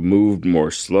court should have moved more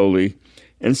slowly.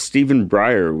 And Stephen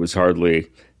Breyer was hardly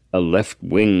a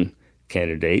left-wing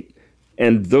candidate.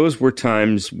 And those were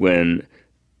times when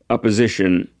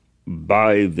opposition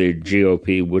by the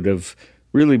GOP would have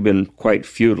really been quite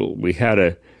futile. We had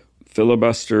a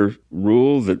filibuster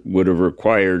rule that would have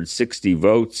required 60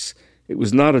 votes. It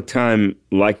was not a time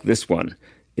like this one,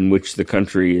 in which the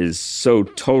country is so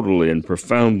totally and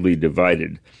profoundly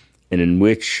divided, and in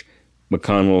which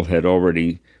McConnell had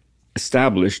already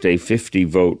established a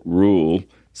 50-vote rule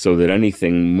so that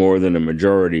anything more than a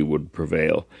majority would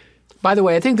prevail. By the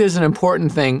way, I think there's an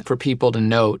important thing for people to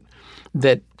note,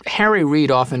 that Harry Reid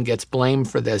often gets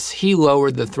blamed for this. He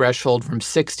lowered the threshold from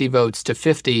 60 votes to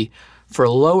 50 for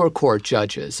lower court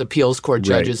judges, appeals court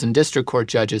judges and district court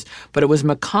judges. But it was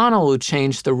McConnell who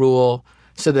changed the rule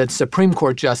so that Supreme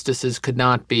Court justices could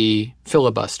not be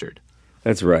filibustered.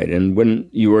 That's right. And when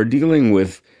you are dealing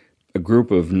with a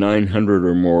group of 900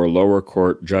 or more lower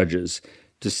court judges,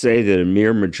 to say that a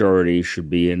mere majority should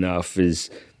be enough is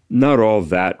not all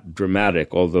that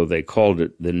dramatic, although they called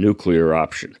it the nuclear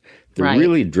option. The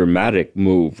really dramatic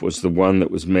move was the one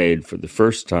that was made for the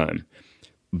first time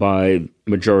by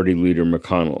Majority Leader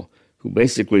McConnell, who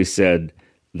basically said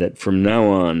that from now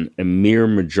on, a mere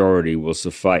majority will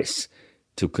suffice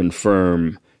to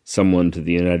confirm someone to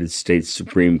the United States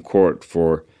Supreme Court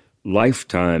for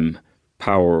lifetime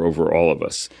power over all of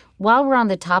us. While we're on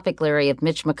the topic, Larry, of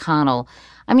Mitch McConnell,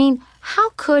 I mean, how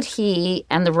could he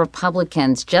and the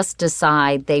Republicans just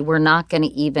decide they were not going to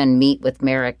even meet with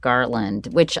Merrick Garland,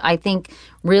 which I think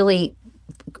really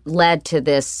led to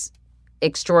this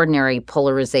extraordinary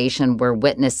polarization we're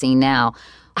witnessing now?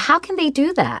 How can they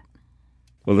do that?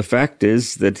 Well, the fact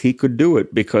is that he could do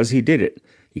it because he did it.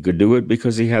 He could do it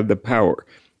because he had the power.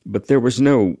 But there was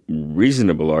no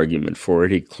reasonable argument for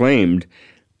it. He claimed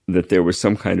that there was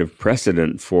some kind of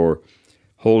precedent for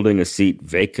holding a seat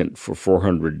vacant for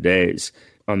 400 days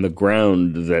on the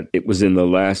ground that it was in the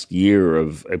last year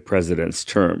of a president's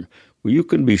term. Well, you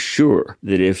can be sure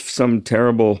that if some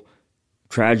terrible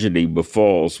tragedy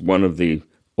befalls one of the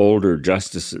older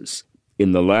justices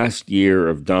in the last year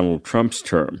of Donald Trump's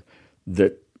term,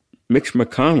 that Mitch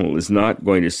McConnell is not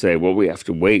going to say, well, we have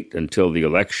to wait until the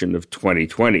election of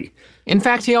 2020. In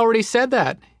fact, he already said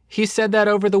that. He said that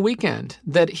over the weekend,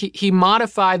 that he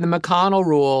modified the McConnell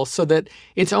rule so that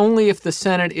it's only if the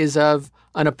Senate is of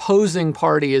an opposing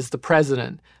party as the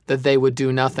president that they would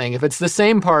do nothing. If it's the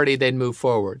same party, they'd move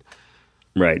forward.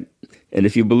 Right. And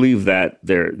if you believe that,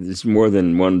 there's more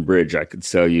than one bridge I could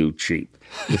sell you cheap.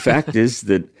 The fact is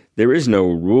that there is no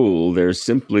rule. There's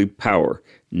simply power,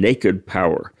 naked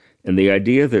power. And the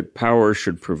idea that power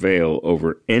should prevail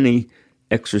over any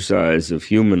exercise of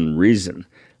human reason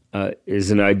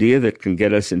is an idea that can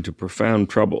get us into profound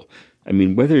trouble. I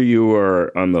mean, whether you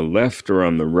are on the left or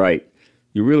on the right,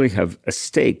 you really have a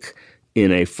stake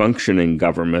in a functioning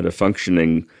government, a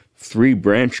functioning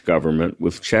three-branch government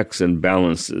with checks and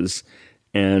balances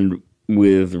and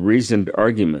with reasoned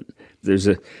argument. There's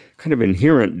a kind of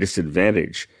inherent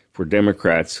disadvantage for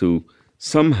Democrats who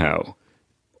somehow,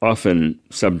 often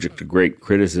subject to great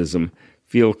criticism,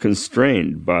 feel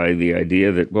constrained by the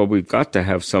idea that, well, we've got to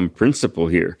have some principle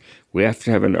here. We have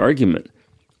to have an argument.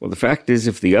 Well, the fact is,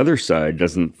 if the other side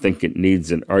doesn't think it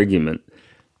needs an argument,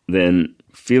 then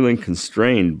feeling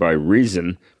constrained by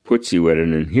reason puts you at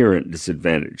an inherent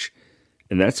disadvantage.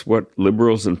 And that's what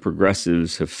liberals and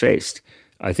progressives have faced.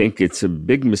 I think it's a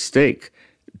big mistake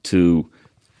to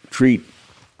treat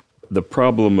the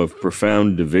problem of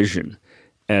profound division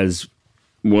as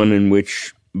one in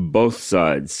which both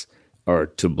sides are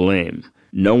to blame.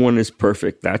 No one is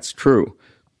perfect, that's true.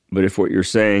 But if what you're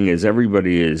saying is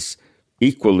everybody is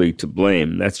equally to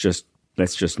blame, that's just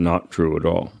That's just not true at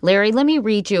all. Larry, let me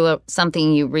read you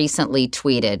something you recently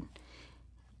tweeted.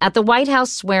 At the White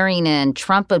House swearing in,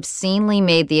 Trump obscenely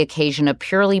made the occasion a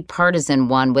purely partisan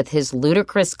one with his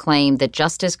ludicrous claim that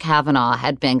Justice Kavanaugh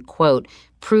had been, quote,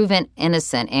 proven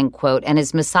innocent, end quote, and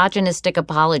his misogynistic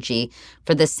apology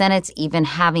for the Senate's even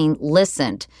having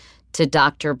listened to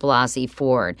Dr. Blasey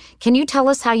Ford. Can you tell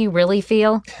us how you really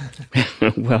feel?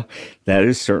 Well, that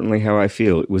is certainly how I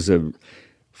feel. It was a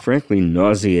frankly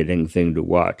nauseating thing to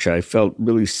watch. I felt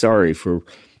really sorry for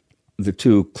the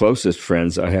two closest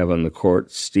friends I have on the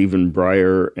court, Stephen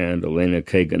Breyer and Elena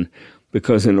Kagan,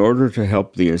 because in order to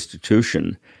help the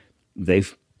institution, they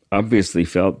obviously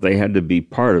felt they had to be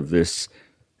part of this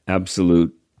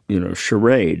absolute,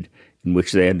 charade in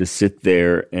which they had to sit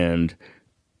there and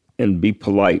be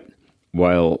polite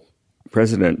while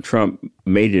President Trump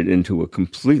made it into a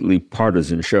completely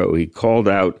partisan show. He called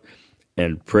out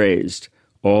and praised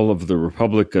all of the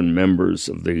Republican members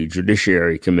of the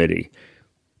Judiciary Committee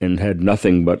and had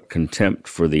nothing but contempt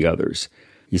for the others.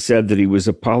 He said that he was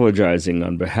apologizing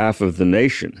on behalf of the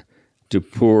nation to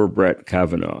poor Brett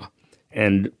Kavanaugh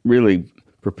and really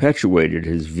perpetuated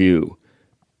his view,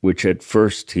 which at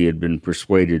first he had been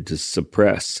persuaded to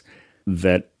suppress,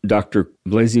 that Dr.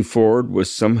 Blasey Ford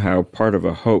was somehow part of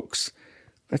a hoax.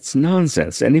 That's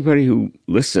nonsense. Anybody who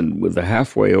listened with a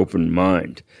halfway open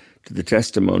mind to the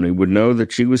testimony would know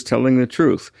that she was telling the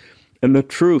truth. And the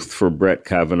truth for Brett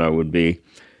Kavanaugh would be,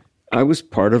 I was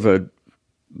part of a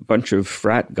bunch of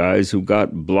frat guys who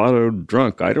got blottoed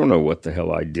drunk. I don't know what the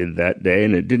hell I did that day,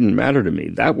 and it didn't matter to me.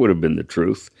 That would have been the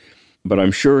truth. But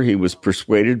I'm sure he was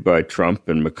persuaded by Trump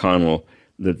and McConnell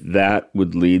that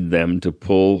would lead them to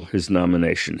pull his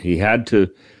nomination. He had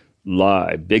to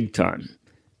lie big time.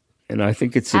 And I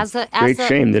think it's a great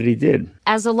shame that he did.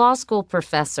 As a law school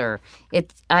professor,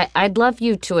 I'd love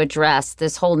you to address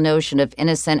this whole notion of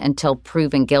innocent until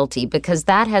proven guilty, because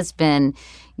that has been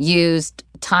used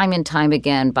time and time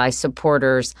again by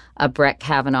supporters of Brett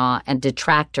Kavanaugh and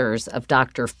detractors of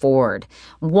Dr. Ford.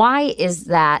 Why is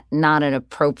that not an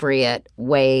appropriate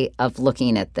way of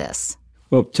looking at this?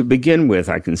 Well, to begin with,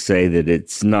 I can say that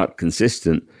it's not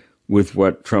consistent with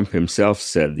what Trump himself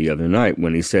said the other night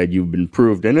when he said, you've been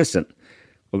proved innocent.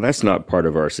 Well, that's not part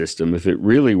of our system. If it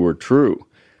really were true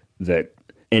that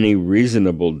any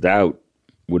reasonable doubt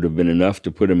would have been enough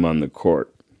to put him on the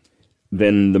court,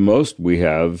 then the most we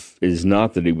have is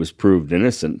not that he was proved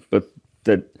innocent, but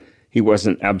that he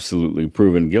wasn't absolutely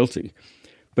proven guilty.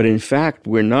 But in fact,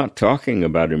 we're not talking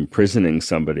about imprisoning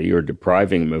somebody or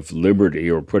depriving him of liberty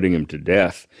or putting him to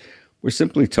death. We're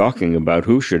simply talking about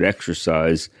who should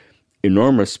exercise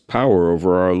enormous power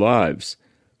over our lives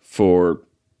for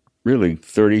really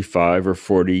 35 or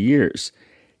 40 years.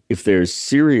 If there's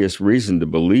serious reason to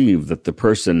believe that the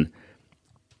person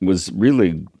was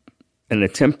really an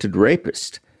attempted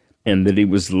rapist and that he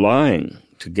was lying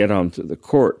to get onto the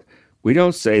court, we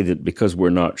don't say that because we're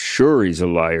not sure he's a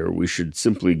liar, we should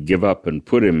simply give up and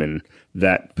put him in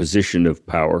that position of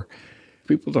power.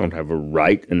 People don't have a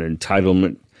right and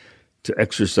entitlement to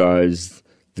exercise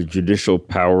the judicial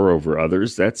power over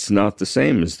others. That's not the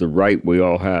same as the right we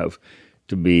all have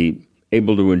to be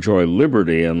able to enjoy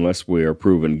liberty unless we are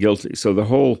proven guilty. So the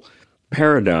whole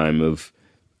paradigm of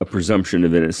a presumption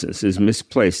of innocence is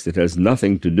misplaced. It has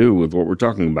nothing to do with what we're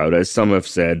talking about. As some have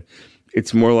said,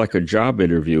 it's more like a job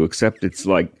interview, except it's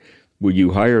like, would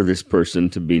you hire this person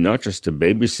to be not just a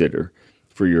babysitter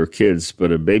for your kids,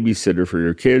 but a babysitter for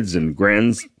your kids and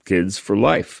grandkids for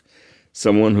life?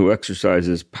 Someone who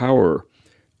exercises power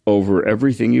over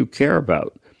everything you care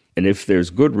about. And if there's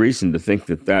good reason to think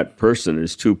that that person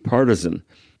is too partisan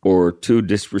or too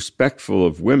disrespectful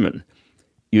of women,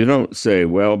 you don't say,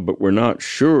 well, but we're not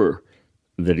sure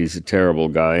that he's a terrible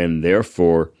guy and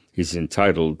therefore he's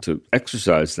entitled to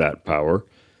exercise that power.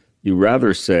 You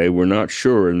rather say, we're not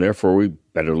sure and therefore we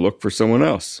better look for someone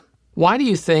else. Why do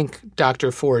you think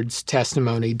Dr. Ford's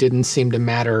testimony didn't seem to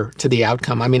matter to the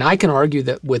outcome? I mean, I can argue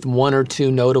that with one or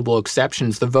two notable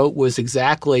exceptions, the vote was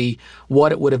exactly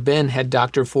what it would have been had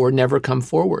Dr. Ford never come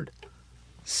forward.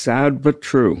 Sad but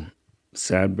true.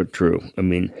 Sad but true. I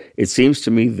mean, it seems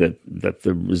to me that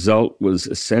the result was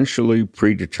essentially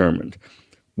predetermined.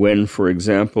 When, for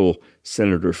example,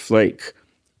 Senator Flake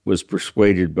was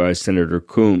persuaded by Senator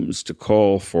Coombs to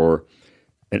call for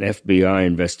an FBI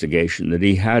investigation that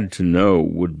he had to know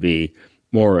would be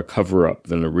more a cover-up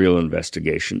than a real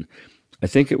investigation, I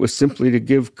think it was simply to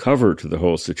give cover to the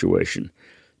whole situation.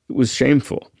 It was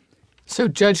shameful. So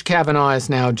Judge Kavanaugh is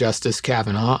now Justice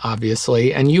Kavanaugh,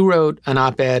 obviously, and you wrote an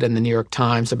op-ed in the New York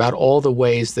Times about all the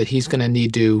ways that he's going to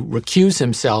need to recuse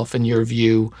himself, in your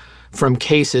view, from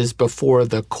cases before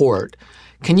the court.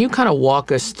 Can you kind of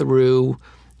walk us through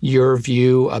your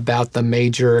view about the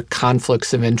major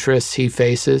conflicts of interest he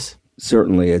faces?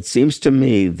 Certainly. It seems to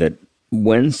me that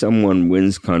when someone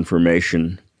wins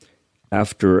confirmation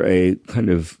after a kind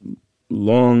of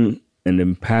long and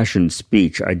impassioned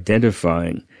speech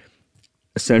identifying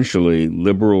essentially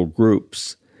liberal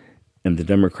groups and the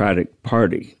Democratic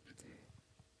Party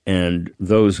and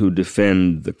those who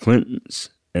defend the Clintons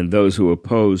and those who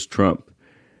oppose Trump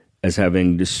as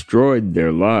having destroyed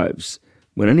their lives,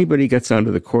 when anybody gets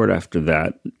onto the court after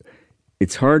that,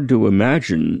 it's hard to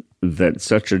imagine that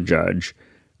such a judge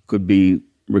could be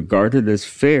regarded as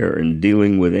fair in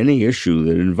dealing with any issue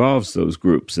that involves those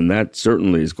groups. And that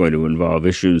certainly is going to involve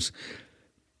issues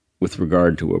with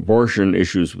regard to abortion,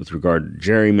 issues with regard to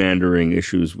gerrymandering,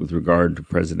 issues with regard to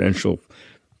presidential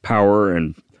power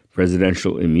and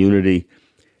presidential immunity.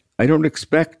 I don't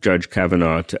expect Judge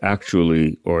Kavanaugh to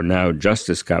actually, or now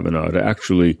Justice Kavanaugh, to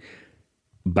actually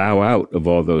bow out of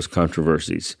all those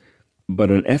controversies. But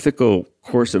an ethical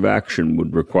course of action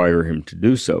would require him to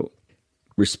do so.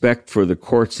 Respect for the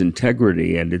court's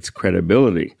integrity and its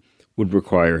credibility would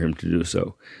require him to do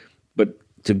so. But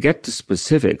to get to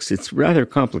specifics, it's rather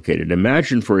complicated.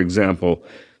 Imagine, for example,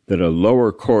 that a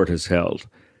lower court has held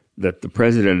that the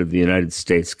President of the United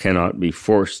States cannot be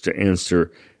forced to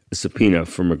answer a subpoena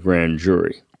from a grand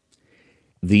jury.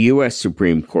 The U.S.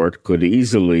 Supreme Court could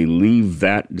easily leave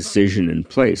that decision in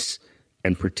place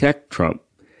and protect Trump,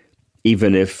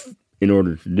 even if, in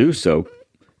order to do so,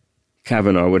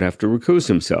 Kavanaugh would have to recuse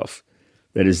himself.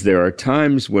 That is, there are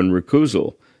times when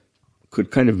recusal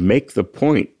could kind of make the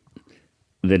point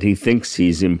that he thinks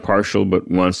he's impartial but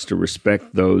wants to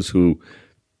respect those who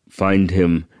find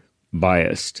him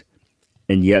biased.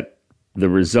 And yet the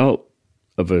result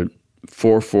of a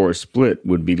 4-4 split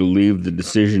would be to leave the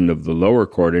decision of the lower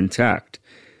court intact.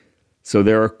 So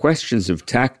there are questions of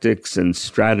tactics and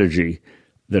strategy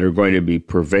that are going to be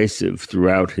pervasive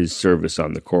throughout his service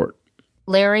on the court.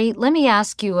 Larry, let me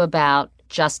ask you about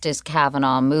Justice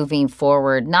Kavanaugh moving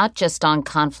forward, not just on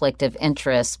conflict of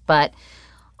interest, but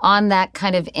on that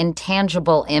kind of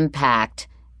intangible impact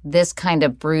this kind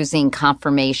of bruising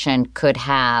confirmation could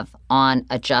have on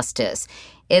a justice.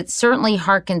 It certainly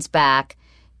harkens back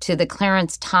to the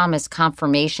Clarence Thomas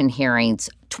confirmation hearings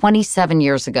 27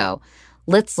 years ago.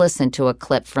 Let's listen to a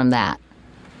clip from that.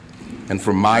 And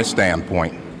from my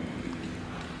standpoint,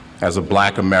 as a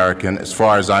Black American, as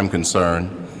far as I'm concerned,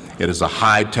 it is a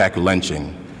high-tech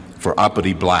lynching for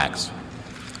uppity Blacks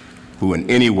who in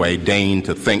any way deign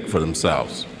to think for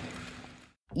themselves.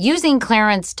 Using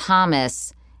Clarence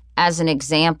Thomas as an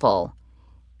example,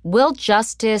 will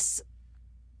Justice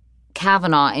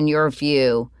Kavanaugh, in your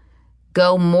view,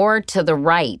 go more to the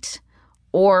right,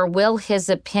 or will his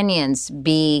opinions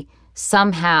be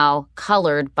somehow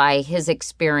colored by his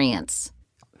experience?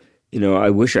 You know, I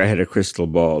wish I had a crystal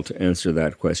ball to answer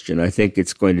that question. I think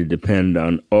it's going to depend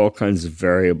on all kinds of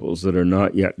variables that are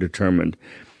not yet determined.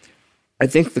 I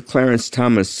think the Clarence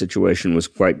Thomas situation was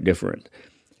quite different.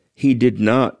 He did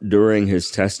not, during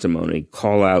his testimony,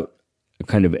 call out a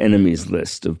kind of enemies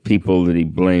list of people that he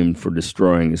blamed for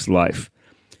destroying his life.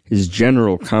 His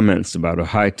general comments about a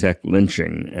high-tech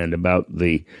lynching and about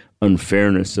the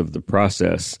unfairness of the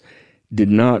process did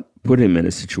not put him in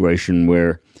a situation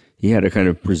where he had a kind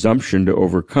of presumption to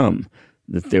overcome,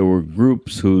 that there were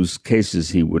groups whose cases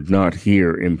he would not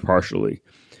hear impartially.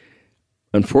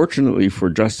 Unfortunately for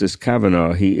Justice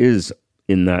Kavanaugh, he is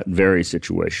in that very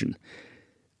situation.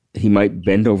 He might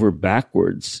bend over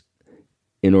backwards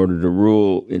in order to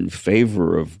rule in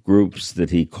favor of groups that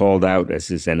he called out as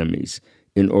his enemies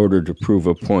in order to prove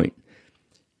a point.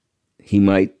 He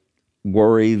might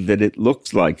worry that it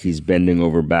looks like he's bending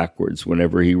over backwards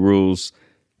whenever he rules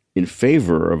in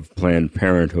favor of Planned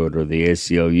Parenthood or the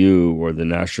ACLU or the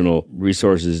National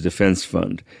Resources Defense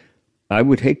Fund. I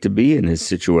would hate to be in his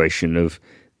situation of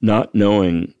not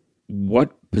knowing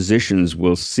what positions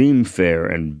will seem fair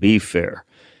and be fair.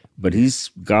 But he's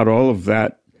got all of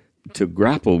that to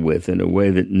grapple with in a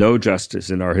way that no justice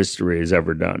in our history has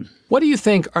ever done. What do you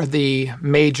think are the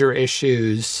major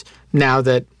issues now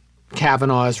that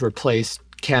Kavanaugh has replaced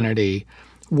Kennedy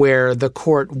where the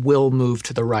court will move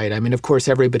to the right? I mean, of course,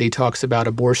 everybody talks about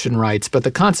abortion rights, but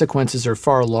the consequences are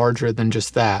far larger than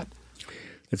just that.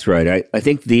 That's right. I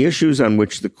think the issues on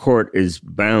which the court is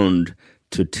bound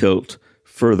to tilt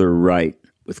further right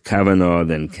with Kavanaugh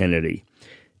than Kennedy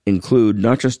include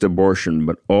not just abortion,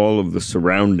 but all of the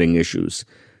surrounding issues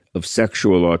of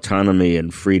sexual autonomy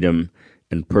and freedom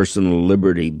and personal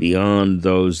liberty beyond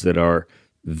those that are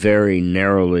very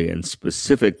narrowly and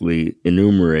specifically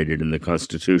enumerated in the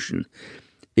Constitution.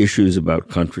 Issues about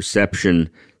contraception,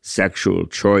 sexual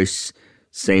choice,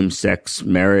 same-sex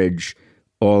marriage,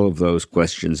 all of those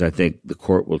questions, I think the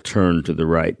court will turn to the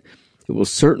right. It will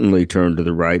certainly turn to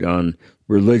the right on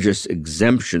religious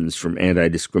exemptions from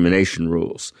anti-discrimination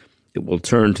rules. It will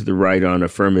turn to the right on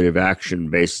affirmative action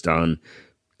based on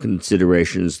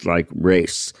considerations like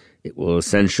race. It will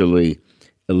essentially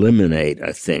eliminate,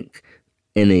 I think,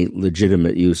 any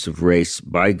legitimate use of race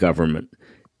by government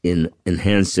in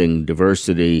enhancing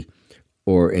diversity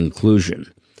or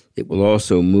inclusion. It will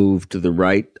also move to the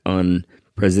right on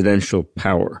presidential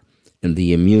power and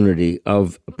the immunity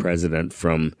of a president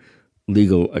from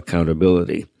legal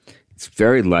accountability. It's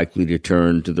very likely to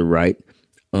turn to the right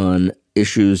on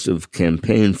issues of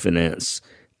campaign finance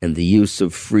and the use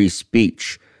of free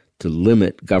speech to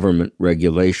limit government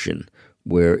regulation,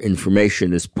 where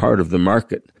information is part of the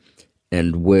market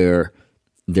and where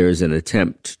there's an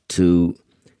attempt to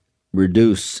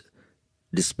reduce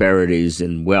disparities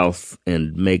in wealth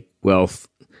and make wealth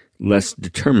less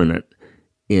determinate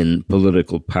in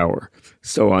political power.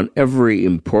 So on every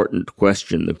important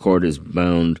question, the court is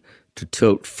bound to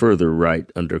tilt further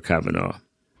right under Kavanaugh.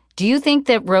 Do you think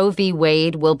that Roe v.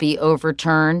 Wade will be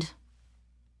overturned?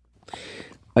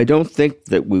 I don't think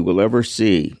that we will ever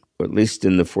see, or at least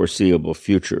in the foreseeable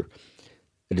future,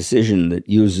 a decision that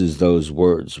uses those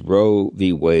words. Roe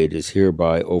v. Wade is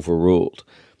hereby overruled.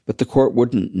 But the court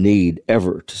wouldn't need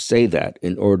ever to say that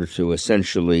in order to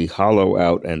essentially hollow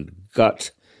out and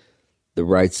gut the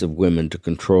rights of women to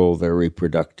control their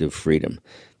reproductive freedom.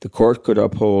 The court could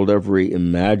uphold every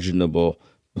imaginable,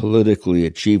 politically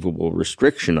achievable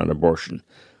restriction on abortion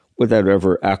without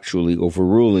ever actually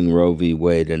overruling Roe v.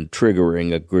 Wade and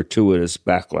triggering a gratuitous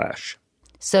backlash.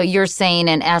 So you're saying,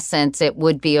 in essence, it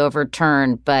would be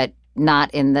overturned, but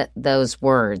not in those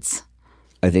words.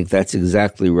 I think that's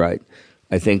exactly right.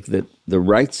 I think that the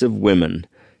rights of women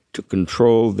to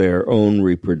control their own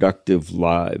reproductive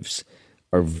lives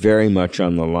are very much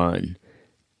on the line,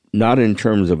 not in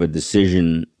terms of a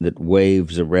decision that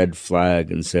waves a red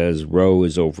flag and says Roe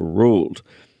is overruled,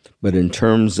 but in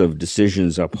terms of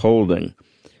decisions upholding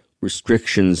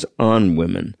restrictions on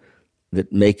women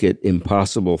that make it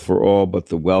impossible for all but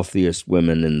the wealthiest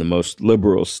women in the most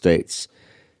liberal states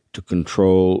to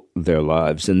control their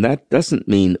lives. And that doesn't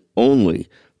mean only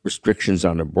restrictions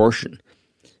on abortion.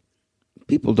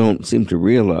 People don't seem to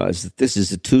realize that this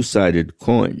is a two-sided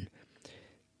coin.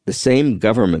 The same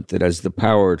government that has the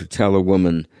power to tell a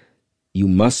woman, you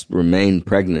must remain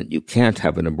pregnant, you can't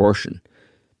have an abortion,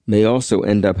 may also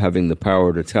end up having the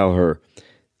power to tell her,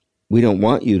 we don't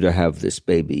want you to have this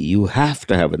baby, you have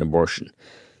to have an abortion.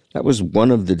 That was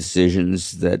one of the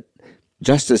decisions that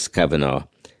Justice Kavanaugh,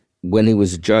 when he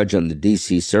was a judge on the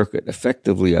D.C. Circuit,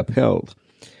 effectively upheld,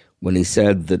 when he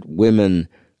said that women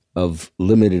of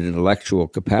limited intellectual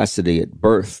capacity at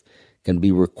birth can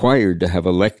be required to have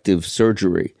elective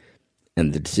surgery,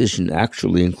 and the decision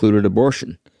actually included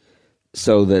abortion.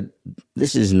 So that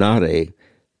this is not a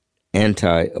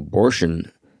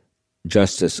anti-abortion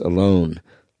justice alone.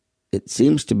 It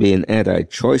seems to be an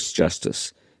anti-choice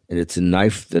justice, and it's a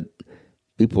knife that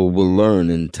people will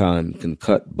learn in time can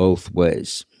cut both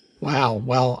ways. Wow.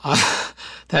 Well,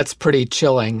 that's pretty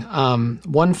chilling.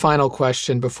 One final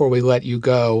question before we let you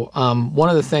go. One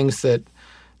of the things that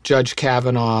Judge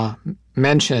Kavanaugh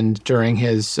mentioned during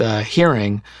his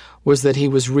hearing was that he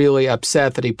was really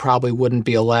upset that he probably wouldn't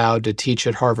be allowed to teach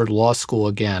at Harvard Law School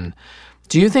again.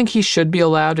 Do you think he should be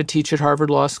allowed to teach at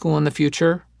Harvard Law School in the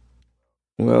future?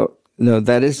 Well, no,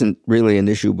 that isn't really an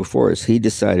issue before us. He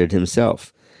decided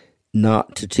himself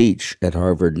not to teach at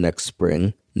Harvard next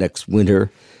spring, next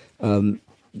winter. And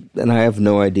I have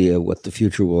no idea what the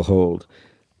future will hold.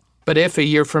 But if a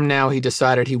year from now he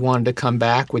decided he wanted to come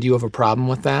back, would you have a problem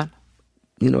with that?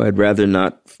 You know, I'd rather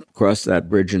not cross that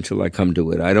bridge until I come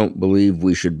to it. I don't believe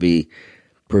we should be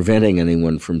preventing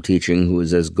anyone from teaching who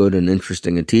is as good and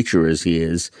interesting a teacher as he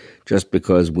is just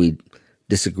because we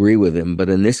disagree with him. But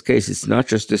in this case, it's not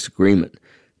just disagreement.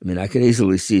 I mean, I can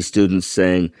easily see students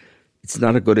saying it's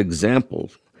not a good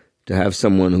example to have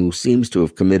someone who seems to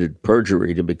have committed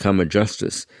perjury to become a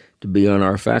justice to be on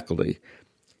our faculty.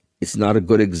 It's not a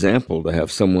good example to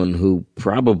have someone who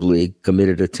probably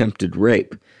committed attempted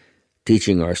rape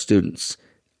teaching our students.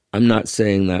 I'm not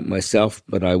saying that myself,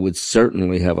 but I would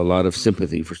certainly have a lot of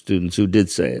sympathy for students who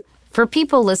did say it. For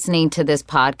people listening to this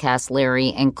podcast, Larry,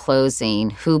 in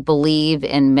closing, who believe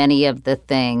in many of the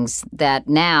things that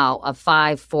now a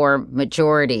 5-4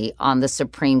 majority on the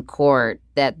Supreme Court,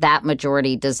 that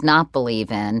majority does not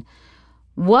believe in,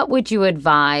 what would you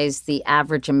advise the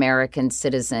average American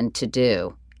citizen to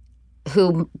do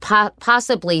who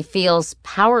possibly feels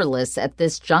powerless at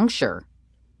this juncture?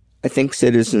 I think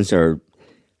citizens are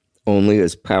only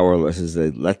as powerless as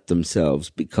they let themselves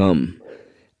become.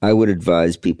 I would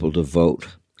advise people to vote.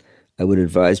 I would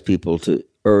advise people to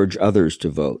urge others to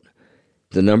vote.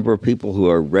 The number of people who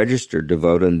are registered to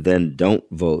vote and then don't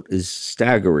vote is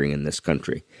staggering in this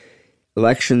country.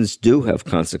 Elections do have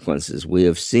consequences. We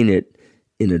have seen it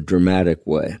in a dramatic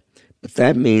way. But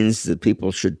that means that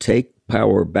people should take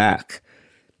power back.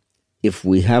 If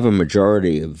we have a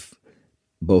majority of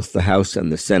both the House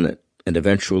and the Senate and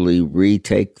eventually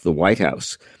retake the White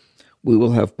House, we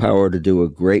will have power to do a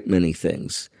great many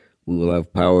things. We will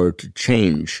have power to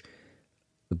change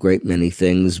a great many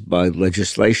things by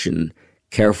legislation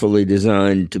carefully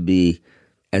designed to be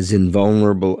as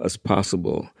invulnerable as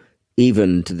possible,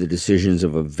 even to the decisions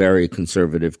of a very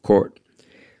conservative court.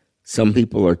 Some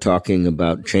people are talking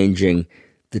about changing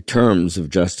the terms of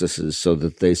justices so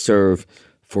that they serve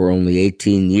for only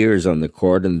 18 years on the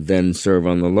court and then serve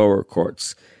on the lower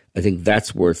courts. I think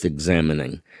that's worth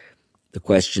examining. The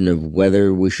question of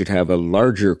whether we should have a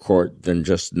larger court than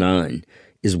just 9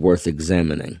 is worth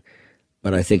examining.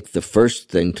 But I think the first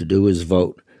thing to do is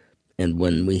vote. And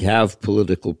when we have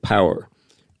political power,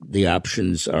 the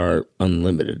options are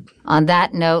unlimited. On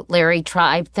that note, Larry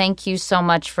Tribe, thank you so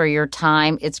much for your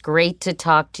time. It's great to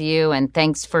talk to you, and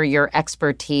thanks for your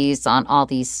expertise on all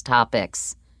these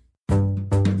topics.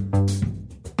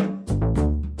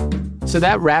 So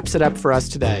that wraps it up for us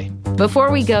today.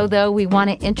 Before we go, though, we want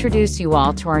to introduce you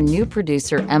all to our new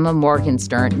producer, Emma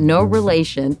Morgenstern. No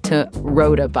relation to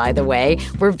Rhoda, by the way.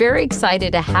 We're very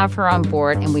excited to have her on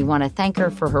board, and we want to thank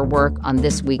her for her work on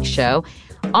this week's show.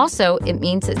 Also, it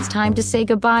means it's time to say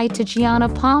goodbye to Gianna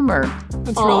Palmer.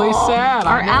 That's really sad.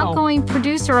 Our outgoing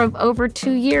producer of over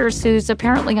 2 years, who's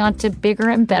apparently on to bigger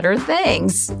and better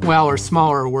things. Well, or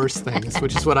smaller or worse things,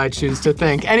 which is what I choose to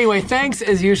think. Anyway, thanks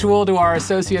as usual to our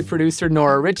associate producer,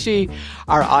 Nora Ritchie,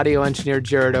 our audio engineer,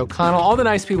 Jared O'Connell, all the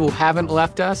nice people who haven't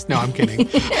left us. No, I'm kidding.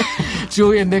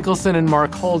 Julian Nicholson and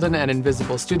Mark Holden at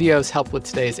Invisible Studios helped with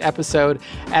today's episode,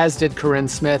 as did Corinne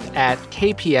Smith at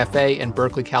KPFA in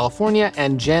Berkeley, California,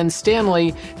 and Jen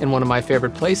Stanley in one of my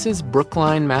favorite places,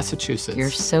 Brookline, Massachusetts.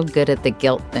 You're so good at the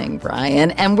guilt thing,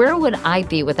 Brian. And where would I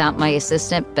be without my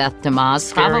assistant, Beth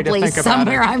DeMoss? Probably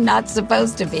somewhere I'm not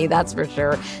supposed to be, that's for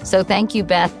sure. So thank you,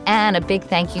 Beth. And a big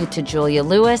thank you to Julia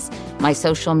Lewis, my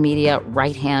social media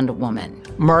right-hand woman.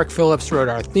 Mark Phillips wrote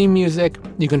our theme music.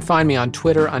 You can find me on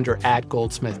Twitter under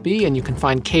 @GoldsmithB, and you can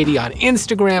find Katie on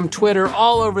Instagram, Twitter,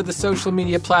 all over the social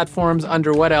media platforms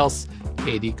under what else?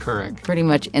 Katie Couric. Pretty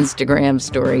much Instagram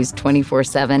stories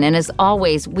 24/7. And as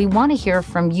always, we want to hear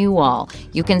from you all.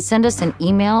 You can send us an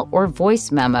email or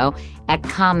voice memo at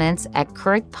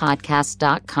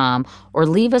comments@CouricPodcast.com or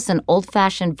leave us an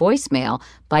old-fashioned voicemail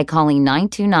by calling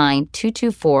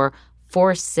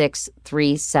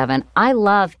 929-224-4637. I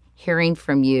love hearing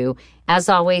from you. As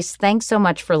always, thanks so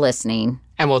much for listening.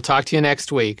 And we'll talk to you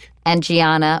next week. And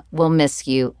Gianna, we'll miss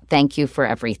you. Thank you for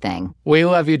everything. We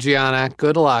love you, Gianna.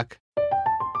 Good luck.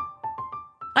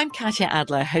 I'm Katya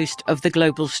Adler, host of The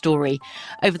Global Story.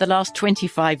 Over the last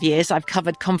 25 years, I've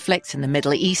covered conflicts in the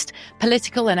Middle East,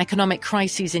 political and economic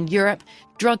crises in Europe,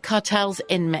 drug cartels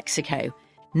in Mexico.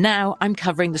 Now I'm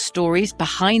covering the stories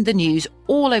behind the news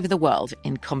all over the world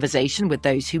in conversation with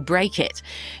those who break it.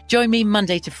 Join me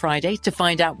Monday to Friday to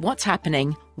find out what's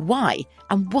happening, why,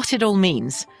 and what it all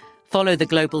means. Follow The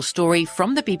Global Story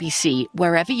from the BBC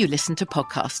wherever you listen to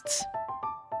podcasts.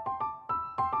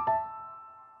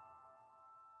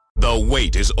 The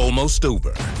wait is almost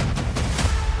over.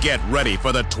 Get ready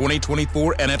for the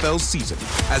 2024 NFL season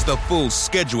as the full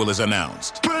schedule is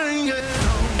announced.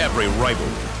 Every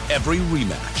rivalry, every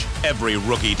rematch, every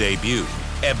rookie debut,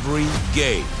 every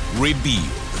game revealed.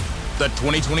 The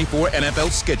 2024 NFL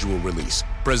schedule release,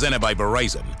 presented by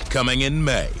Verizon, coming in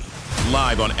May.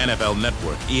 Live on NFL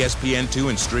Network, ESPN2,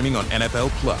 and streaming on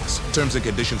NFL Plus. Terms and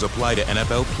conditions apply to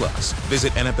NFL Plus.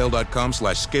 Visit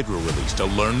NFL.com/schedule release to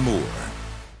learn more.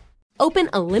 Open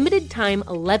a limited-time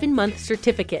 11-month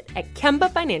certificate at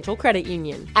Kemba Financial Credit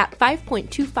Union. At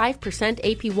 5.25%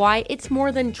 APY, it's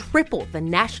more than triple the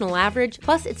national average,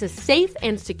 plus it's a safe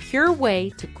and secure way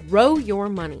to grow your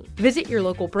money. Visit your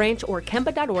local branch or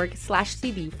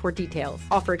kemba.org/cb for details.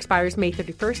 Offer expires May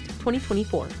 31st,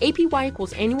 2024. APY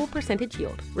equals annual percentage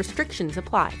yield. Restrictions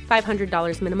apply.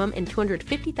 $500 minimum and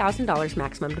 $250,000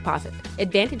 maximum deposit.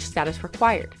 Advantage status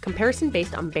required. Comparison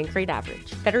based on bank rate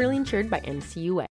average. Federally insured by NCUA.